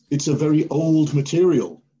patient. It's a very old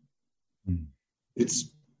material.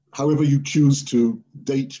 It's, however you choose to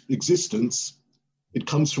date existence, it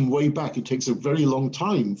comes from way back. It takes a very long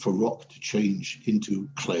time for rock to change into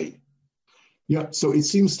clay. Yeah, so it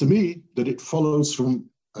seems to me that it follows from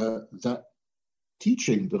that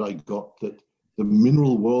teaching that I got, that the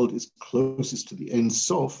mineral world is closest to the Ein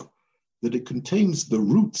Sof, that it contains the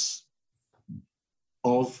roots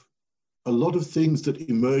of a lot of things that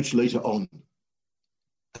emerge later on,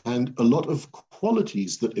 and a lot of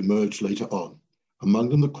qualities that emerge later on, among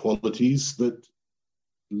them the qualities that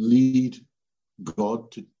lead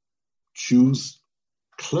God to choose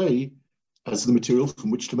clay as the material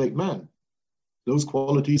from which to make man. Those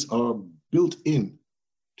qualities are built in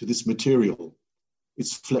to this material.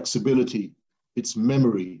 Its flexibility, its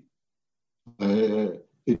memory,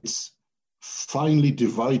 its finely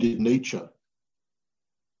divided nature,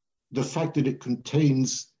 the fact that it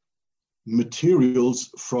contains materials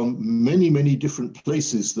from many, many different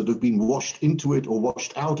places that have been washed into it or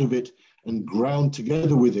washed out of it and ground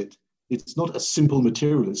together with it. It's not a simple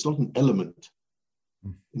material. It's not an element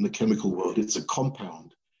in the chemical world. It's a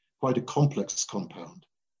compound, quite a complex compound.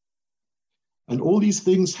 And all these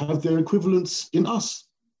things have their equivalents in us.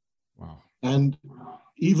 Wow. And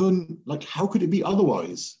even like, how could it be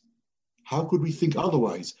otherwise? How could we think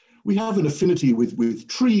otherwise? We have an affinity with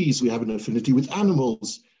trees. We have an affinity with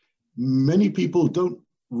animals. Many people don't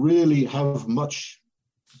really have much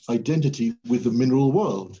identity with the mineral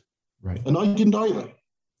world. Right. And I didn't either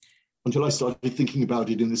until I started thinking about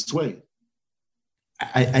it in this way.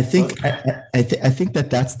 I think that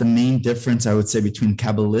that's the main difference, I would say, between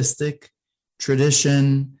Kabbalistic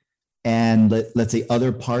tradition and let's say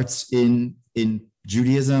other parts in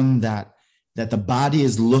Judaism, that the body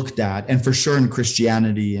is looked at, and for sure in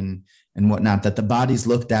Christianity and whatnot, that the body is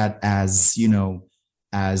looked at as,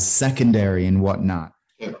 as secondary and whatnot.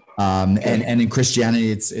 Yeah. And in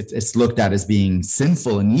Christianity, it's looked at as being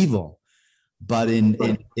sinful and evil. But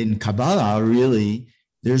in Kabbalah, really,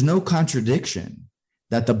 there's no contradiction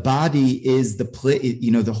that the body is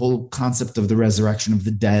the whole concept of the resurrection of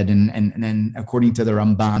the dead, and according to the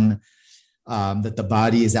Ramban, that the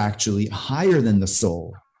body is actually higher than the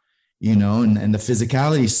soul, and the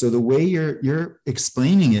physicality. So the way you're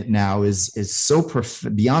explaining it now is so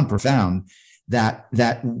beyond profound that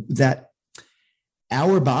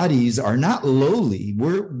our bodies are not lowly.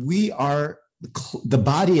 The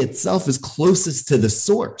body itself is closest to the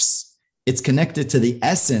source. It's connected to the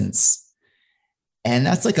essence. And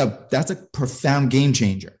that's a profound game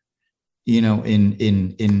changer,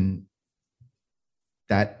 in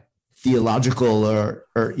that theological or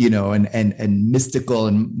and mystical,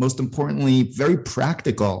 and most importantly, very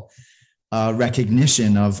practical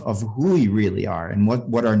recognition of who we really are and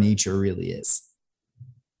what our nature really is.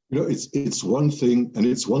 It's one thing, and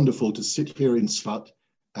it's wonderful to sit here in Tzfat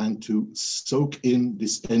and to soak in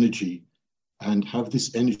this energy and have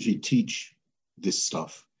this energy teach this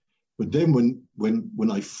stuff. But then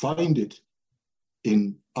when I find it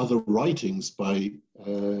in other writings by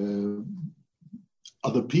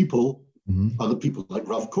other people like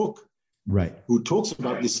Rav Kook, right, who talks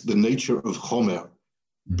about the nature of Chomer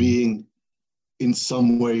being in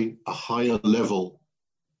some way a higher level,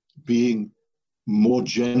 being more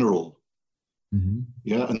general.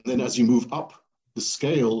 Yeah, and then as you move up the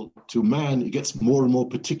scale to man, it gets more and more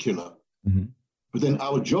particular. But then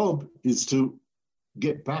our job is to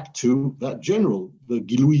get back to that general, the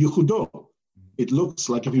Gilui Yichudo. it looks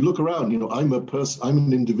like, if you look around, I'm a person, I'm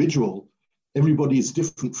an individual. Everybody is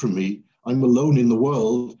different from me. I'm alone in the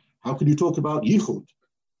world. How can you talk about yichud?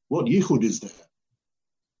 What yichud is there?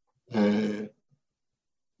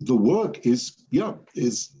 The work is,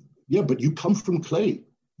 but you come from clay.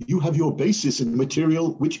 You have your basis in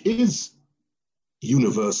material, which is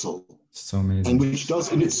universal. So amazing. And which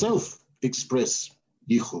does in itself express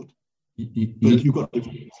yichud. But you got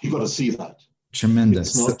to see that.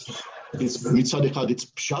 Tremendous. It's mitzad echad, it's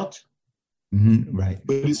pshat, right?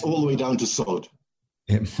 But it's all the way down to sod.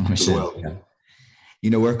 Well.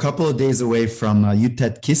 Yeah. We're a couple of days away from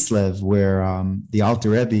Yutet Kislev, where the Alter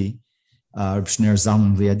Rebbe, Reb Shneur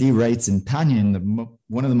Zalman Liadi, writes in Tanya, in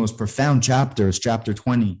one of the most profound chapters, chapter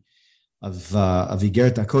 20 of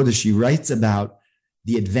Igeret HaKodesh, he writes about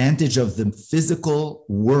the advantage of the physical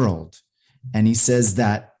world. And he says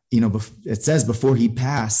that, it says before he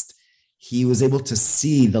passed, he was able to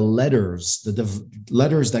see the letters, the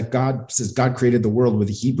letters that God says God created the world with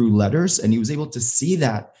the Hebrew letters. And he was able to see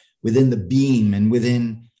that within the beam and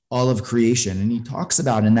within all of creation. And he talks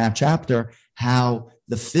about in that chapter how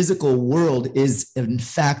the physical world is, in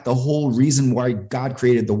fact, the whole reason why God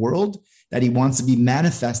created the world, that he wants to be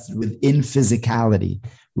manifested within physicality,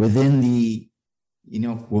 within the,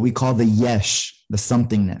 what we call the yesh, the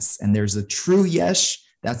somethingness. And there's a true yesh,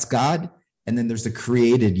 that's God. And then there's the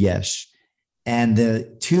created yesh. And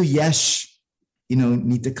the two yesh,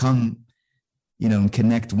 need to come, and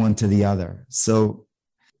connect one to the other. So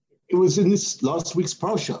it was in this last week's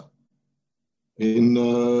parsha, in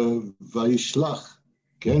Vayishlach,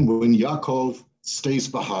 again, when Yaakov stays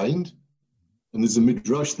behind, and there's a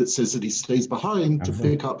midrash that says that he stays behind to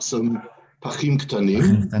pick up some pachim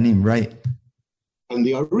ktanim. Right. And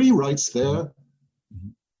the Ari writes there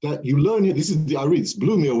that you learn it. This is the Ari. This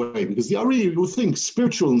blew me away, because the Ari, you think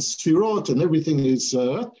spiritual and sfirot and everything is.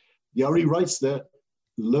 The Ari writes there,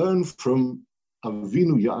 learn from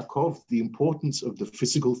Avinu Yaakov the importance of the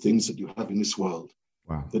physical things that you have in this world.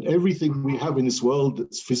 Wow. That everything we have in this world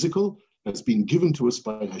that's physical has been given to us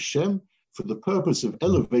by Hashem for the purpose of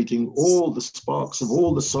elevating all the sparks of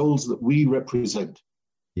all the souls that we represent.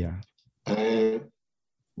 Yeah.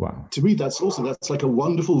 Wow. To me, that's like a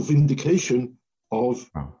wonderful vindication of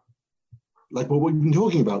like what we've been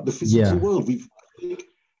talking about, the physical world. We've,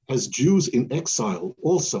 as Jews in exile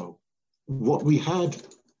also, what we had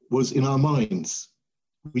was in our minds.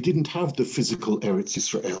 We didn't have the physical Eretz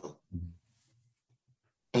Yisrael.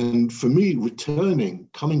 And for me,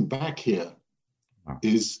 coming back here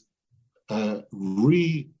is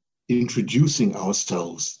reintroducing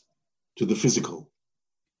ourselves to the physical.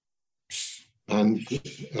 And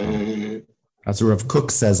that's what Rav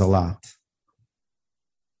Kook says a lot.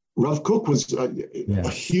 Rav Kook was a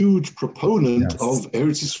huge proponent of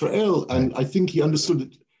Eretz Yisrael, and I think he understood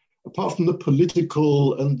it. Apart from the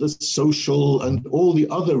political and the social and all the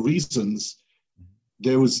other reasons,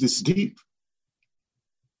 there was this deep,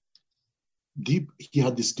 he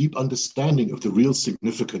had this deep understanding of the real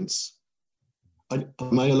significance.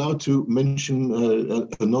 Am I allowed to mention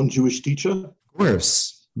a non-Jewish teacher? Of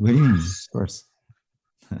course. Of course.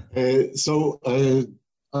 So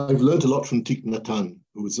I've learned a lot from Thich Nhat Hanh,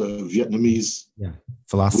 who was a Vietnamese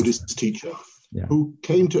philosopher, Buddhist teacher, who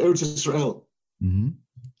came to Eretz Yisrael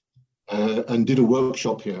and did a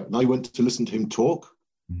workshop here. And I went to listen to him talk,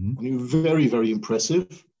 and he was very, very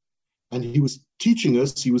impressive. And he was teaching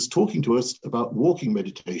us, he was talking to us about walking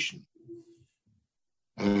meditation.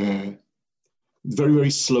 Very, very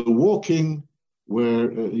slow walking,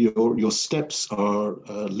 where your steps are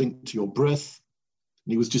linked to your breath.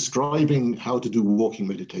 And he was describing how to do walking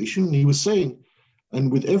meditation. And he was saying,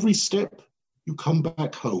 and with every step, you come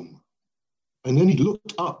back home. And then he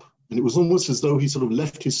looked up, and it was almost as though he sort of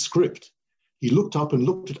left his script. He looked up and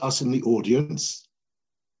looked at us in the audience,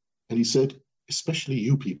 and he said, especially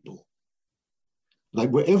you people. Like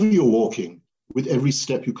wherever you're walking, with every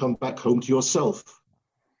step you come back home to yourself.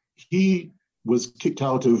 He was kicked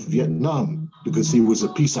out of Vietnam because he was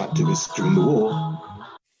a peace activist during the war.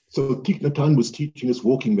 So Thich Nhat Hanh was teaching us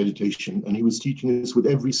walking meditation, and he was teaching us with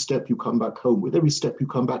every step you come back home, with every step you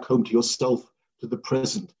come back home to yourself, to the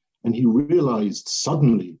present. And he realized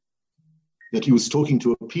suddenly that he was talking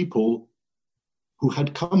to a people who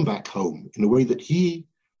had come back home in a way that he,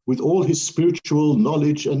 with all his spiritual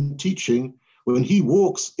knowledge and teaching, when he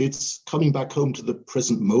walks, it's coming back home to the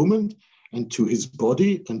present moment and to his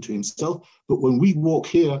body and to himself. But when we walk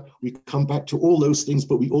here, we come back to all those things,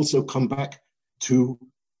 but we also come back to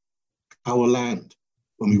our land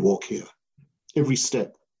when we walk here, every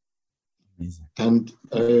step. Amazing. And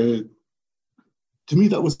to me,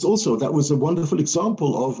 that was a wonderful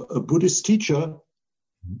example of a Buddhist teacher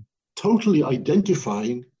totally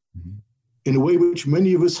identifying in a way which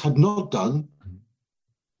many of us had not done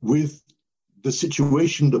with the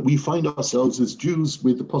situation that we find ourselves as Jews,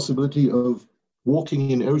 with the possibility of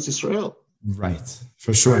walking in Eretz Israel. Right,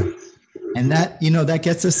 for sure. And that, that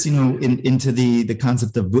gets us, into the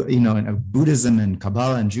concept of, of Buddhism and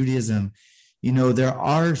Kabbalah and Judaism. There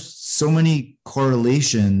are so many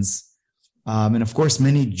correlations. And of course,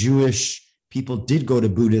 many Jewish people did go to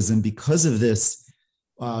Buddhism because of this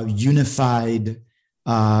unified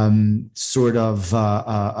sort of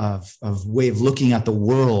way of looking at the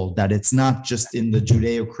world, that it's not just in the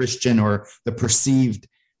Judeo-Christian or the perceived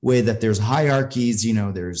way that there's hierarchies,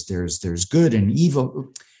 there's good and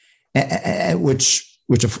evil, which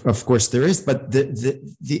of course there is, but the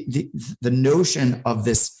notion of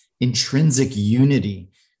this intrinsic unity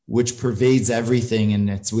which pervades everything, and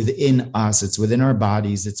it's within us, it's within our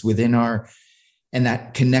bodies, it's within and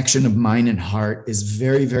that connection of mind and heart is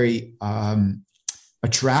very, very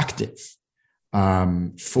attractive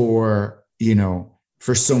for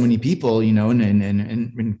so many people,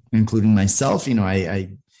 and including myself. I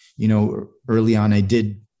early on I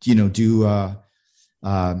did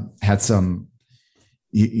had some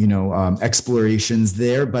explorations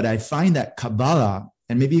there, but I find that Kabbalah,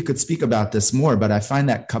 and maybe you could speak about this more, but I find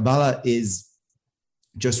that Kabbalah is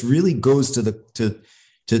just really goes to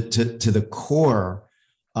the core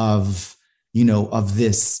of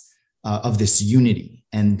this unity,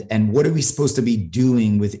 and what are we supposed to be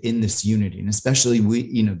doing within this unity? And especially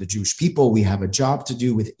we, the Jewish people, we have a job to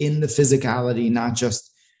do within the physicality, not just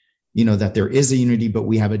that there is a unity, but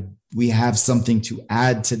we have something to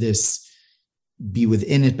add to this, be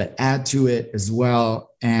within it, but add to it as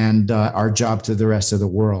well, and our job to the rest of the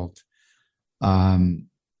world. I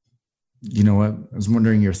was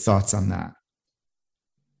wondering your thoughts on that.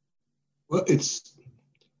 Well,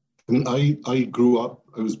 I grew up,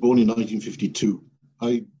 I was born in 1952.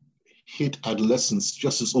 I hit adolescence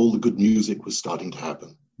just as all the good music was starting to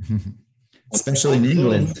happen. Especially in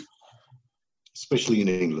England. Especially in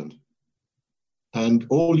England. And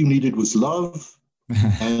all you needed was love,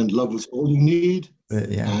 and love was all you need.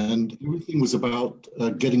 And everything was about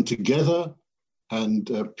getting together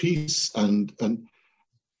and peace. And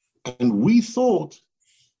we thought,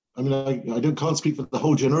 I can't speak for the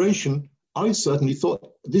whole generation. I certainly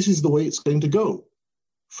thought this is the way it's going to go,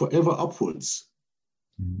 forever upwards.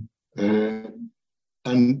 That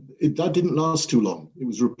didn't last too long. It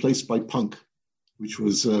was replaced by punk, which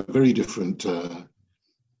was a very different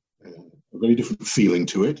feeling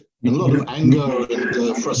to it, and a lot of anger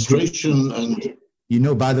and frustration. And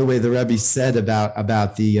by the way, the Rebbe said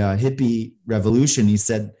about the hippie revolution, he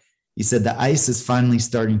said the ice is finally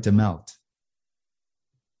starting to melt.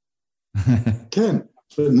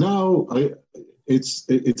 But now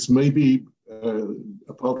it's maybe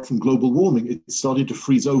apart from global warming, it started to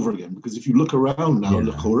freeze over again, because if you look around now,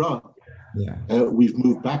 l'chora, we've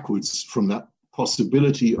moved backwards from that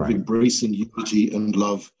possibility of embracing unity and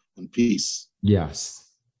love and peace. Yes.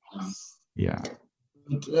 But,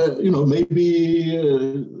 maybe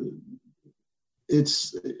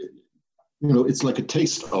it's like a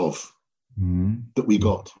taste of that we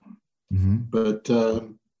got. But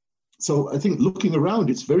so I think looking around,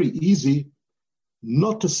 it's very easy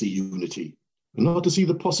not to see unity, and not to see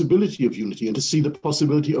the possibility of unity, and to see the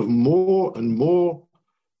possibility of more and more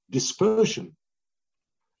dispersion.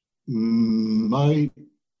 One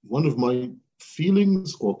of my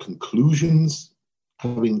feelings or conclusions,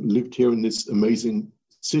 having lived here in this amazing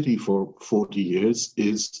city for 40 years,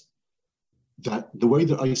 is that the way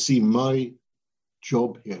that I see my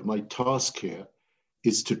job here, my task here,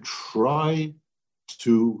 is to try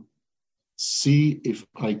to see if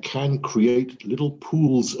I can create little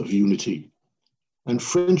pools of unity. And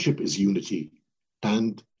friendship is unity,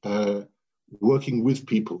 and working with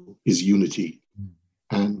people is unity,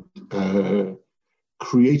 and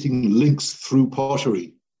creating links through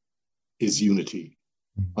pottery is unity.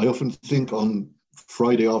 I often think on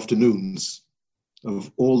Friday afternoons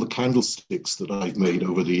of all the candlesticks that I've made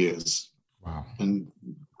over the years. Wow. And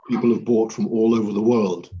people have bought from all over the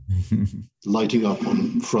world, lighting up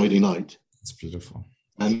on Friday night. It's beautiful.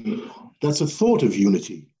 And that's a thought of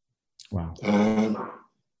unity. Wow.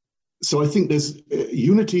 So I think there's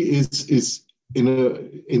unity is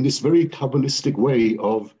in this very Kabbalistic way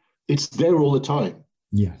of it's there all the time.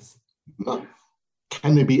 Yes.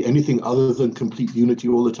 Can there be anything other than complete unity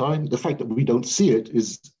all the time? The fact that we don't see it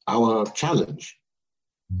is our challenge.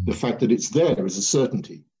 The fact that it's there is a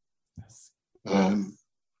certainty. Yes.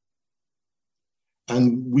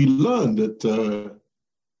 And we learn that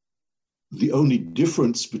the only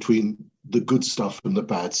difference between the good stuff and the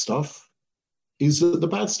bad stuff is that the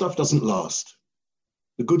bad stuff doesn't last.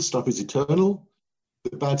 The good stuff is eternal.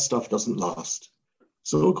 The bad stuff doesn't last.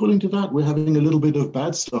 So according to that, we're having a little bit of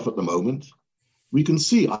bad stuff at the moment. I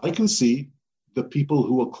can see the people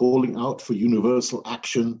who are calling out for universal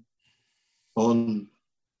action on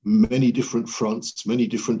many different fronts, many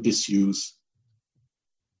different issues.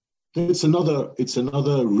 It's another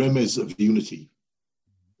remez of unity.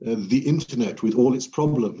 The internet, with all its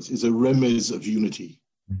problems, is a remez of unity.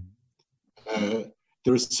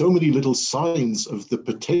 There are so many little signs of the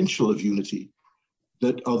potential of unity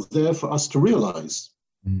that are there for us to realize.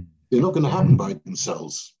 They're not going to happen by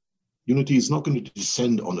themselves. Unity is not going to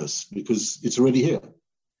descend on us because it's already here.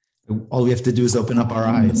 All we have to do is open up our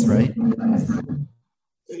eyes, right?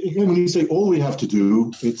 Again, when you say all we have to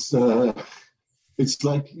do, it's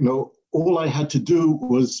like, all I had to do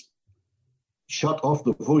was shut off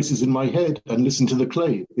the voices in my head and listen to the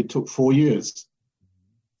clay. It took 4 years.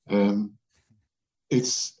 To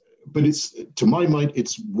my mind,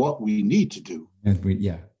 it's what we need to do.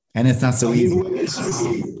 And it's not so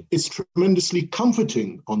easy. It's tremendously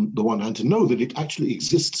comforting on the one hand to know that it actually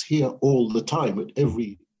exists here all the time at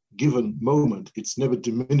every given moment. It's never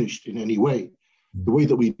diminished in any way. The way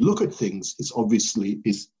that we look at things is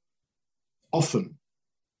often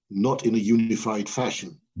not in a unified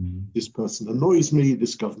fashion. This person annoys me,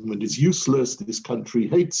 this government is useless, this country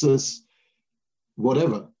hates us,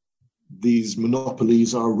 whatever. These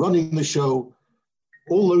monopolies are running the show.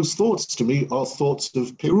 All those thoughts to me are thoughts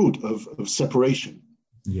of pirut, of separation.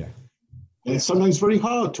 Yeah. And it's sometimes very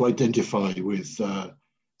hard to identify with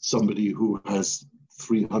somebody who has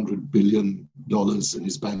 $300 billion in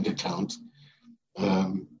his bank account.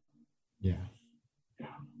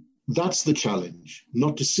 That's the challenge,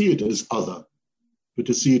 not to see it as other, but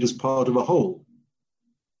to see it as part of a whole.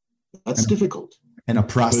 That's difficult. And a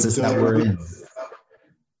process that we're in.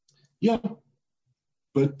 Yeah,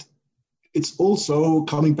 but it's also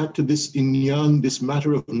coming back to this inyan, this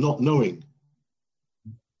matter of not knowing.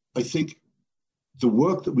 I think the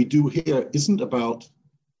work that we do here isn't about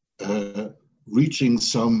reaching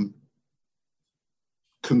some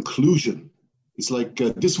conclusion. It's like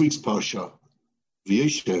this week's Parsha,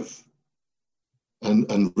 V'yeshev, and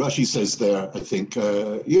Rashi says there, I think,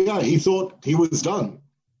 he thought he was done.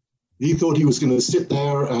 He thought he was going to sit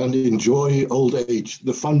there and enjoy old age.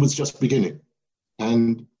 The fun was just beginning.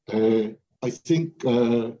 And I think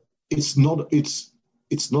it's not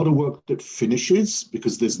a work that finishes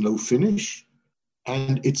because there's no finish,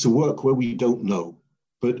 and it's a work where we don't know.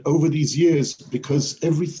 But over these years, because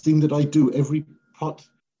everything that I do, every part,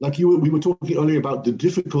 we were talking earlier about the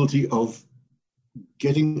difficulty of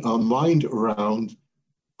getting our mind around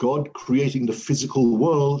God creating the physical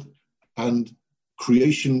world and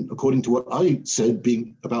creation, according to what I said,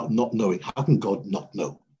 being about not knowing. How can God not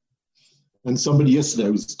know? And somebody yesterday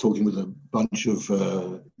was talking with a bunch of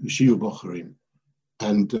yeshiva bocharim,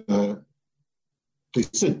 and they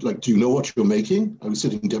said, do you know what you're making? I was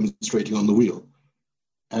sitting demonstrating on the wheel.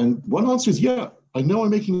 And one answer is, I know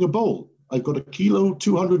I'm making a bowl. I've got 1 kilo,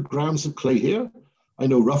 200 grams of clay here. I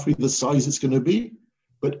know roughly the size it's going to be,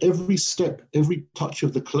 but every step, every touch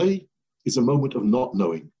of the clay is a moment of not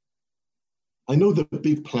knowing. I know the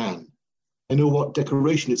big plan. I know what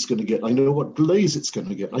decoration it's going to get. I know what glaze it's going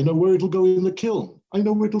to get. I know where it'll go in the kiln. I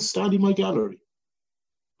know where it'll stand in my gallery.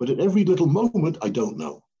 But at every little moment, I don't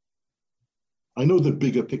know. I know the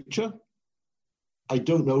bigger picture. I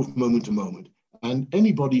don't know from moment to moment. And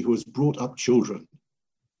anybody who has brought up children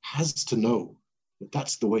has to know that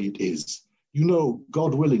that's the way it is.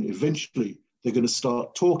 God willing, eventually they're going to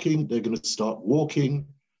start talking, they're going to start walking,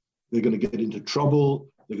 they're going to get into trouble,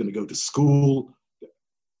 they're going to go to school.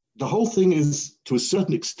 The whole thing is, to a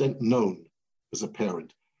certain extent, known as a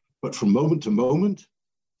parent. But from moment to moment,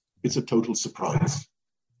 it's a total surprise.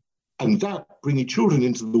 And that, bringing children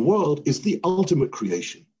into the world, is the ultimate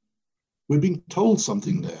creation. We're being told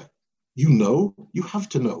something there. You have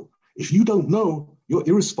to know. If you don't know, you're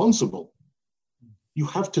irresponsible. You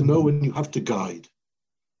have to know and you have to guide.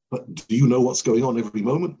 But do you know what's going on every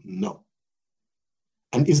moment? No.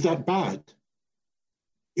 And is that bad?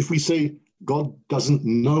 If we say God doesn't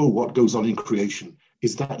know what goes on in creation,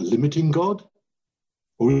 is that limiting God?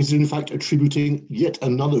 Or is it in fact attributing yet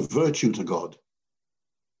another virtue to God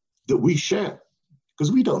that we share?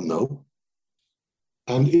 Because we don't know.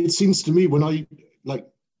 And it seems to me, when I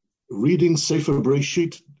reading Sefer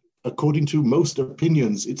Bereshit, according to most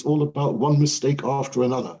opinions, it's all about one mistake after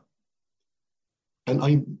another. And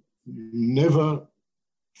I never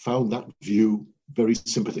found that view very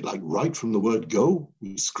sympathetic. Right from the word go,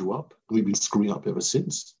 we screw up, and we've been screwing up ever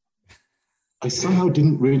since. I somehow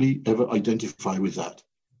didn't really ever identify with that.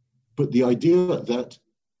 But the idea that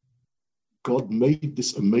God made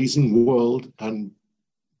this amazing world and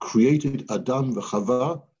created Adam and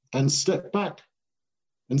Chava and stepped back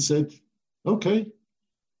and said, okay,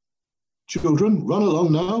 children, run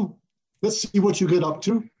along now. Let's see what you get up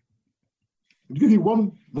to. I'll give you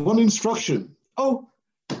one instruction. Oh,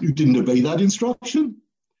 you didn't obey that instruction.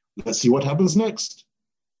 Let's see what happens next.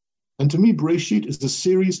 And to me, Bereshit is a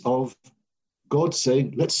series of God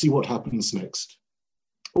saying, let's see what happens next.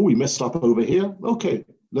 Oh, we messed up over here. Okay,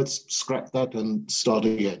 let's scrap that and start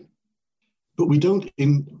again. But we don't,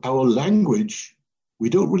 in our language, we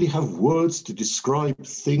don't really have words to describe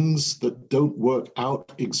things that don't work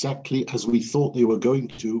out exactly as we thought they were going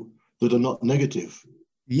to, that are not negative.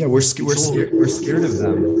 Yeah, we're scared of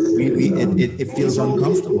them. It feels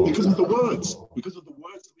uncomfortable. Because of the words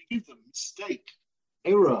that we give them. Mistake,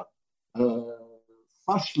 error,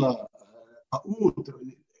 fashla, ha'ud.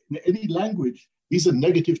 In any language, these are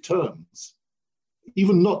negative terms.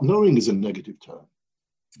 Even not knowing is a negative term.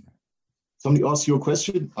 Somebody asks you a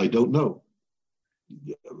question, I don't know.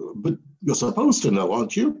 But you're supposed to know,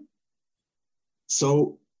 aren't you?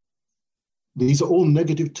 So these are all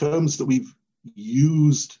negative terms that we've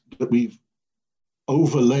used, that we've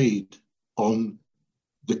overlaid on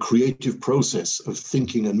the creative process of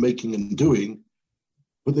thinking and making and doing,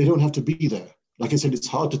 but they don't have to be there. Like I said, it's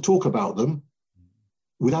hard to talk about them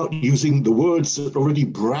without using the words that already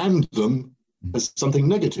brand them as something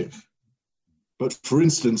negative. But for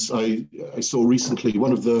instance, I saw recently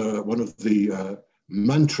one of the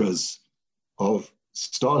mantras of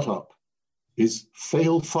startup is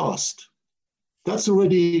fail fast. That's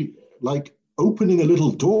already like opening a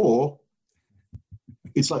little door.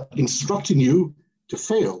 It's like instructing you to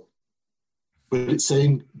fail, but it's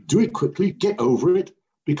saying do it quickly, get over it,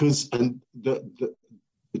 because and the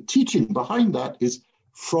teaching behind that is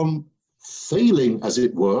from failing, as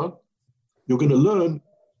it were, you're going to learn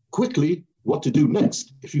quickly what to do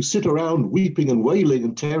next. If you sit around weeping and wailing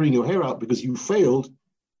and tearing your hair out because you failed,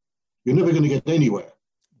 you're never going to get anywhere.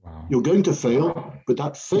 Wow. You're going to fail, but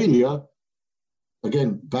that failure,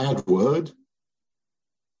 again, bad word,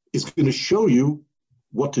 is going to show you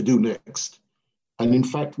what to do next. And in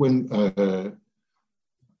fact, when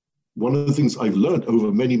one of the things I've learned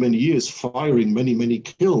over many, many years, firing many, many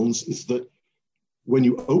kilns, is that when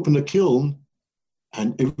you open a kiln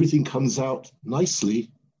and everything comes out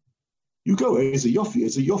nicely, you go, it's a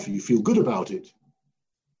yoffi, you feel good about it.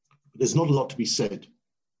 But there's not a lot to be said.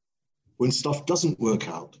 When stuff doesn't work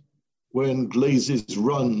out, when glazes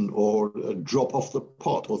run or drop off the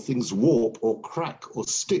pot, or things warp or crack or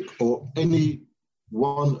stick, or any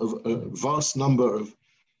one of a vast number of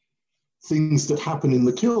things that happen in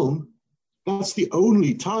the kiln, that's the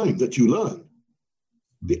only time that you learn.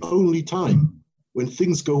 The only time. When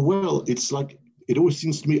things go well, it's like, it always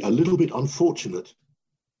seems to me a little bit unfortunate,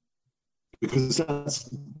 because that's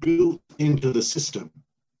built into the system.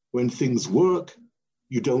 When things work,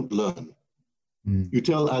 you don't learn. You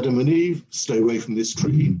tell Adam and Eve, stay away from this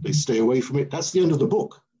tree. They stay away from it. That's the end of the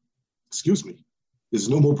book. Excuse me. There's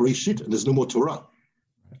no more Bereshit and there's no more Torah.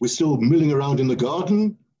 We're still milling around in the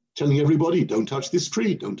garden, telling everybody, don't touch this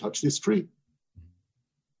tree, don't touch this tree.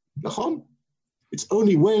 Nachon? It's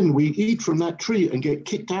only when we eat from that tree and get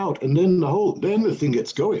kicked out, and then the thing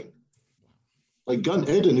gets going. Like Gan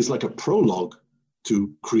Eden is like a prologue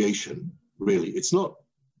to creation, really. It's not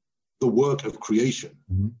the work of creation.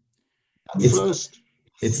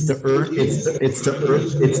 It's to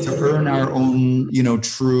earn our own,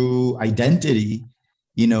 true identity,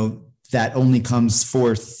 that only comes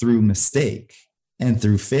forth through mistake and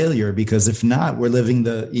through failure. Because if not, we're living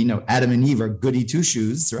Adam and Eve are goody two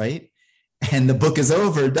shoes, right? And the book is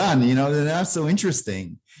over, done. They're not so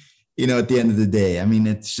interesting. At the end of the day, I mean,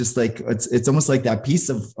 it's just like it's almost like that piece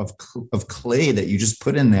of clay that you just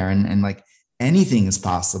put in there, and like anything is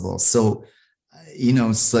possible. So.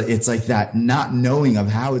 So it's like that not knowing of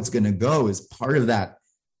how it's going to go is part of that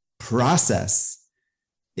process.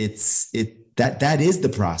 That is the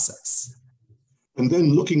process. And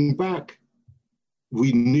then looking back,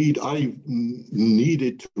 I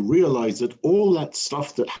needed to realize that all that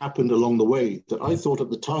stuff that happened along the way that I thought at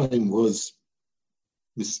the time was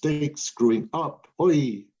mistakes, screwing up,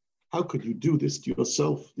 oi, how could you do this to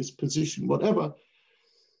yourself, this position, whatever,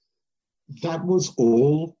 that was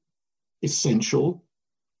all essential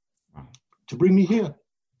to bring me here.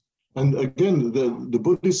 And again, the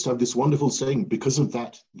Buddhists have this wonderful saying, because of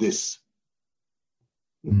that, this.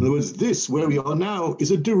 In other words, this, where we are now,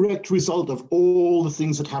 is a direct result of all the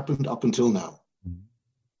things that happened up until now.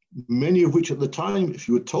 Many of which at the time, if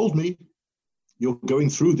you had told me, you're going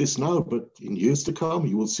through this now, but in years to come,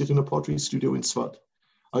 you will sit in a pottery studio in Tzfat,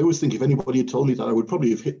 I always think if anybody had told me that, I would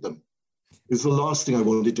probably have hit them. It's the last thing I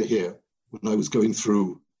wanted to hear when I was going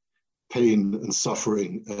through pain and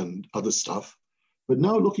suffering and other stuff. But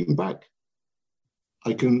now looking back,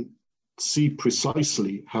 I can see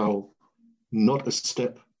precisely how not a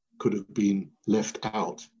step could have been left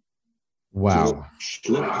out. Wow. To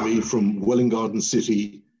schlep me from Welwyn Garden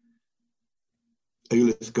City,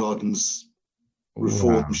 Eilith Gardens,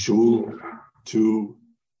 Reform Shul, to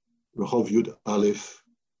Rehov Yud Aleph,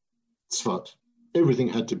 Tzfat. Everything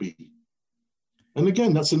had to be. And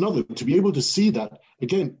again, that's another, to be able to see that,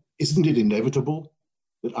 again, isn't it inevitable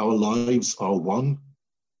that our lives are one?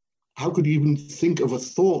 How could you even think of a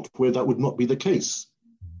thought where that would not be the case?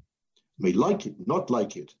 May like it, not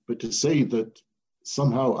like it, but to say that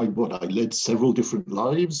somehow I led several different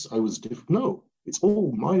lives, I was different. No, it's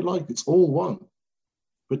all my life, it's all one.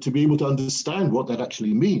 But to be able to understand what that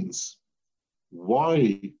actually means,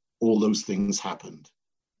 why all those things happened,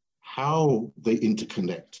 how they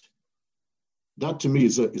interconnect, that to me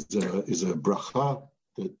is a bracha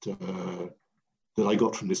that I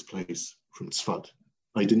got from this place, from Tzfat.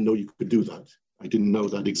 I didn't know you could do that. I didn't know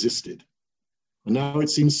that existed. And now it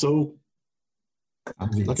seems so,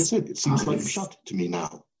 like I said, it seems like pshat to me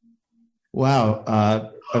now. Wow,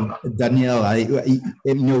 Daniel,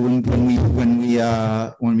 when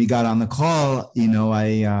we got on the call, you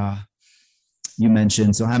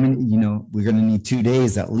mentioned, so how many, we're going to need 2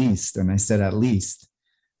 days at least, and I said at least.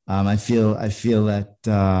 I feel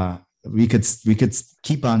that we could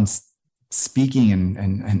keep on speaking,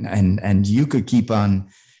 and you could keep on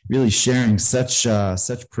really sharing such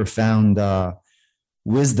profound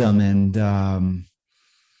wisdom,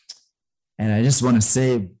 and I just want to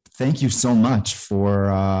say thank you so much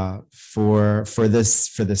for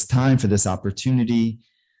this time, for this opportunity,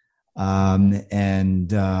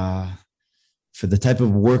 and for the type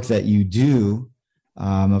of work that you do,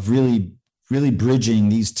 of really bridging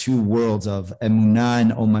these two worlds of emunah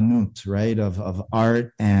and omanut, right? Of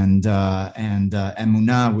art and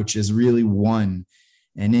emunah, which is really one.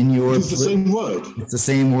 And in your, it's the same word. It's the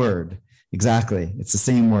same word. Exactly. It's the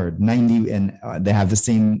same word. 90, and they have the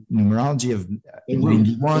same numerology of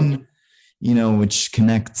 91, which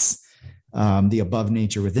connects the above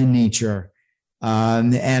nature within nature.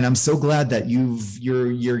 And I'm so glad that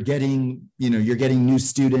you're getting new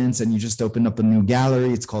students, and you just opened up a new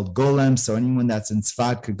gallery. It's called Golem. So anyone that's in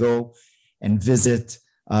Tzfat could go and visit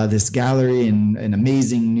this gallery, and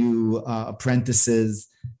amazing new apprentices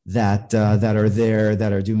that are there,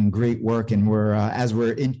 that are doing great work. And we're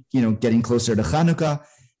getting closer to Chanukah,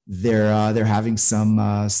 they're having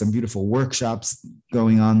some beautiful workshops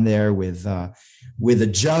going on there with a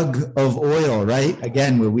jug of oil, right?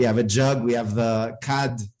 Again, where we have a jug, we have the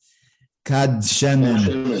kad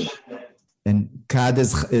shemen, and kad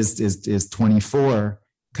is 24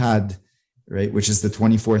 kad, right? Which is the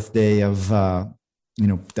 24th day of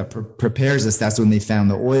that prepares us. That's when they found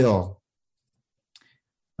the oil.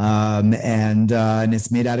 And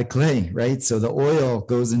it's made out of clay, right? So the oil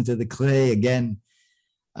goes into the clay. Again,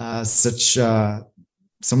 so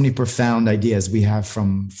many profound ideas we have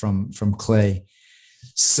from clay.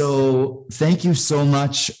 So thank you so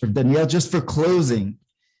much, Daniel. Just for closing,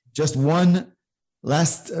 just one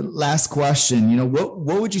last question. What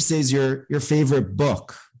would you say is your favorite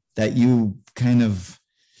book that you kind of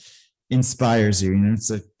inspires you? It's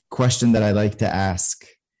a question that I like to ask.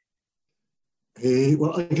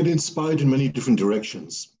 Well, I get inspired in many different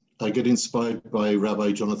directions. I get inspired by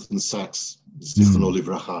Rabbi Jonathan Sacks, Zichrono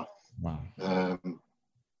Livracha. Wow.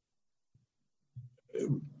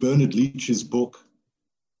 Bernard Leach's book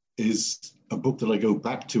is a book that I go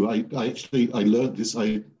back to. I learned this.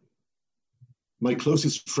 My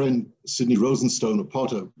closest friend, Sidney Rosenstone, a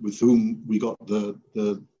potter, with whom we got the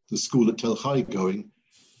school at Tel Chai going.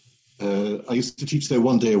 I used to teach there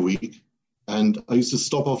 1 day a week, and I used to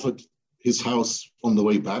stop off at his house on the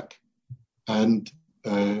way back, and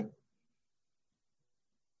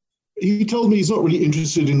he told me he's not really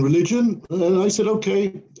interested in religion. And I said,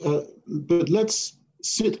 okay, but let's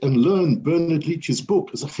sit and learn Bernard Leach's book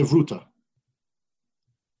as a chevruta.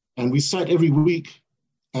 And we sat every week,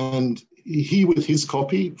 and he with his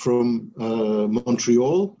copy from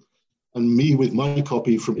Montreal, and me with my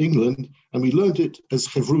copy from England, and we learned it as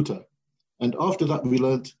chevruta. And after that, we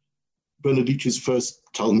learned Bernard Leach's first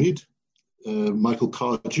Talmud, Michael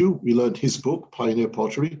Cardew. We learned his book, Pioneer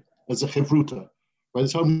Pottery, as a chevruta. By the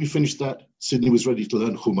time we finished that, Sidney was ready to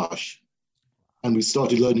learn Chumash. And we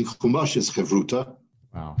started learning Chumash as chevruta.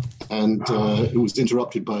 Wow. And it was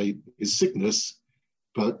interrupted by his sickness.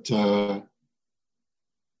 But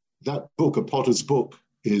that book, A Potter's Book,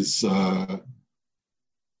 is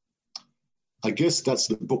I guess that's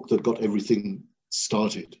the book that got everything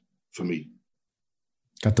started for me.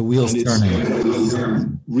 Got the wheels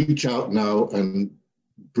turning. Reach out now and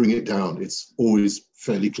bring it down. It's always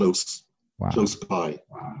fairly close by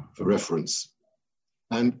for reference.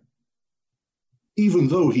 And even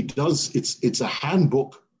though he does, it's a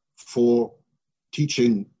handbook for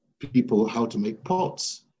teaching people how to make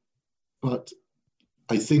pots. But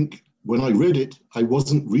I think when I read it, I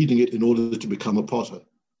wasn't reading it in order to become a potter.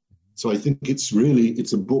 So I think it's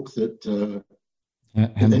a book that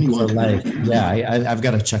anyone for life. Yeah, I've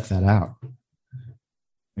got to check that out.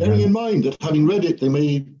 Bearing in mind that having read it, they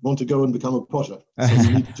may want to go and become a potter. So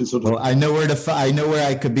you need to sort of. Well, I know where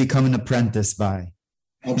I could become an apprentice by.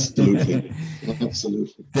 Absolutely.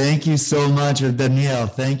 Absolutely. Thank you so much, Daniel.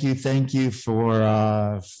 Thank you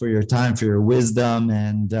for your time, for your wisdom,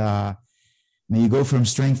 and may you go from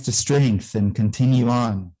strength to strength and continue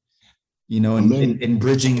on, in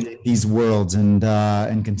bridging these worlds and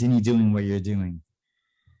continue doing what you're doing.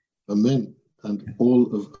 Amen. And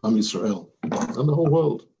all of Am Yisrael and the whole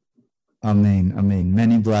world. Amen. Amen.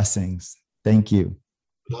 Many blessings. Thank you.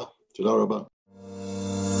 Toda rabah.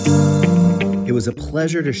 It was a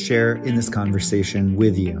pleasure to share in this conversation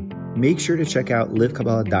with you. Make sure to check out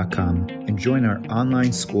livekabbalah.com and join our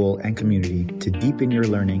online school and community to deepen your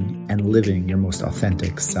learning and living your most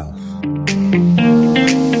authentic self.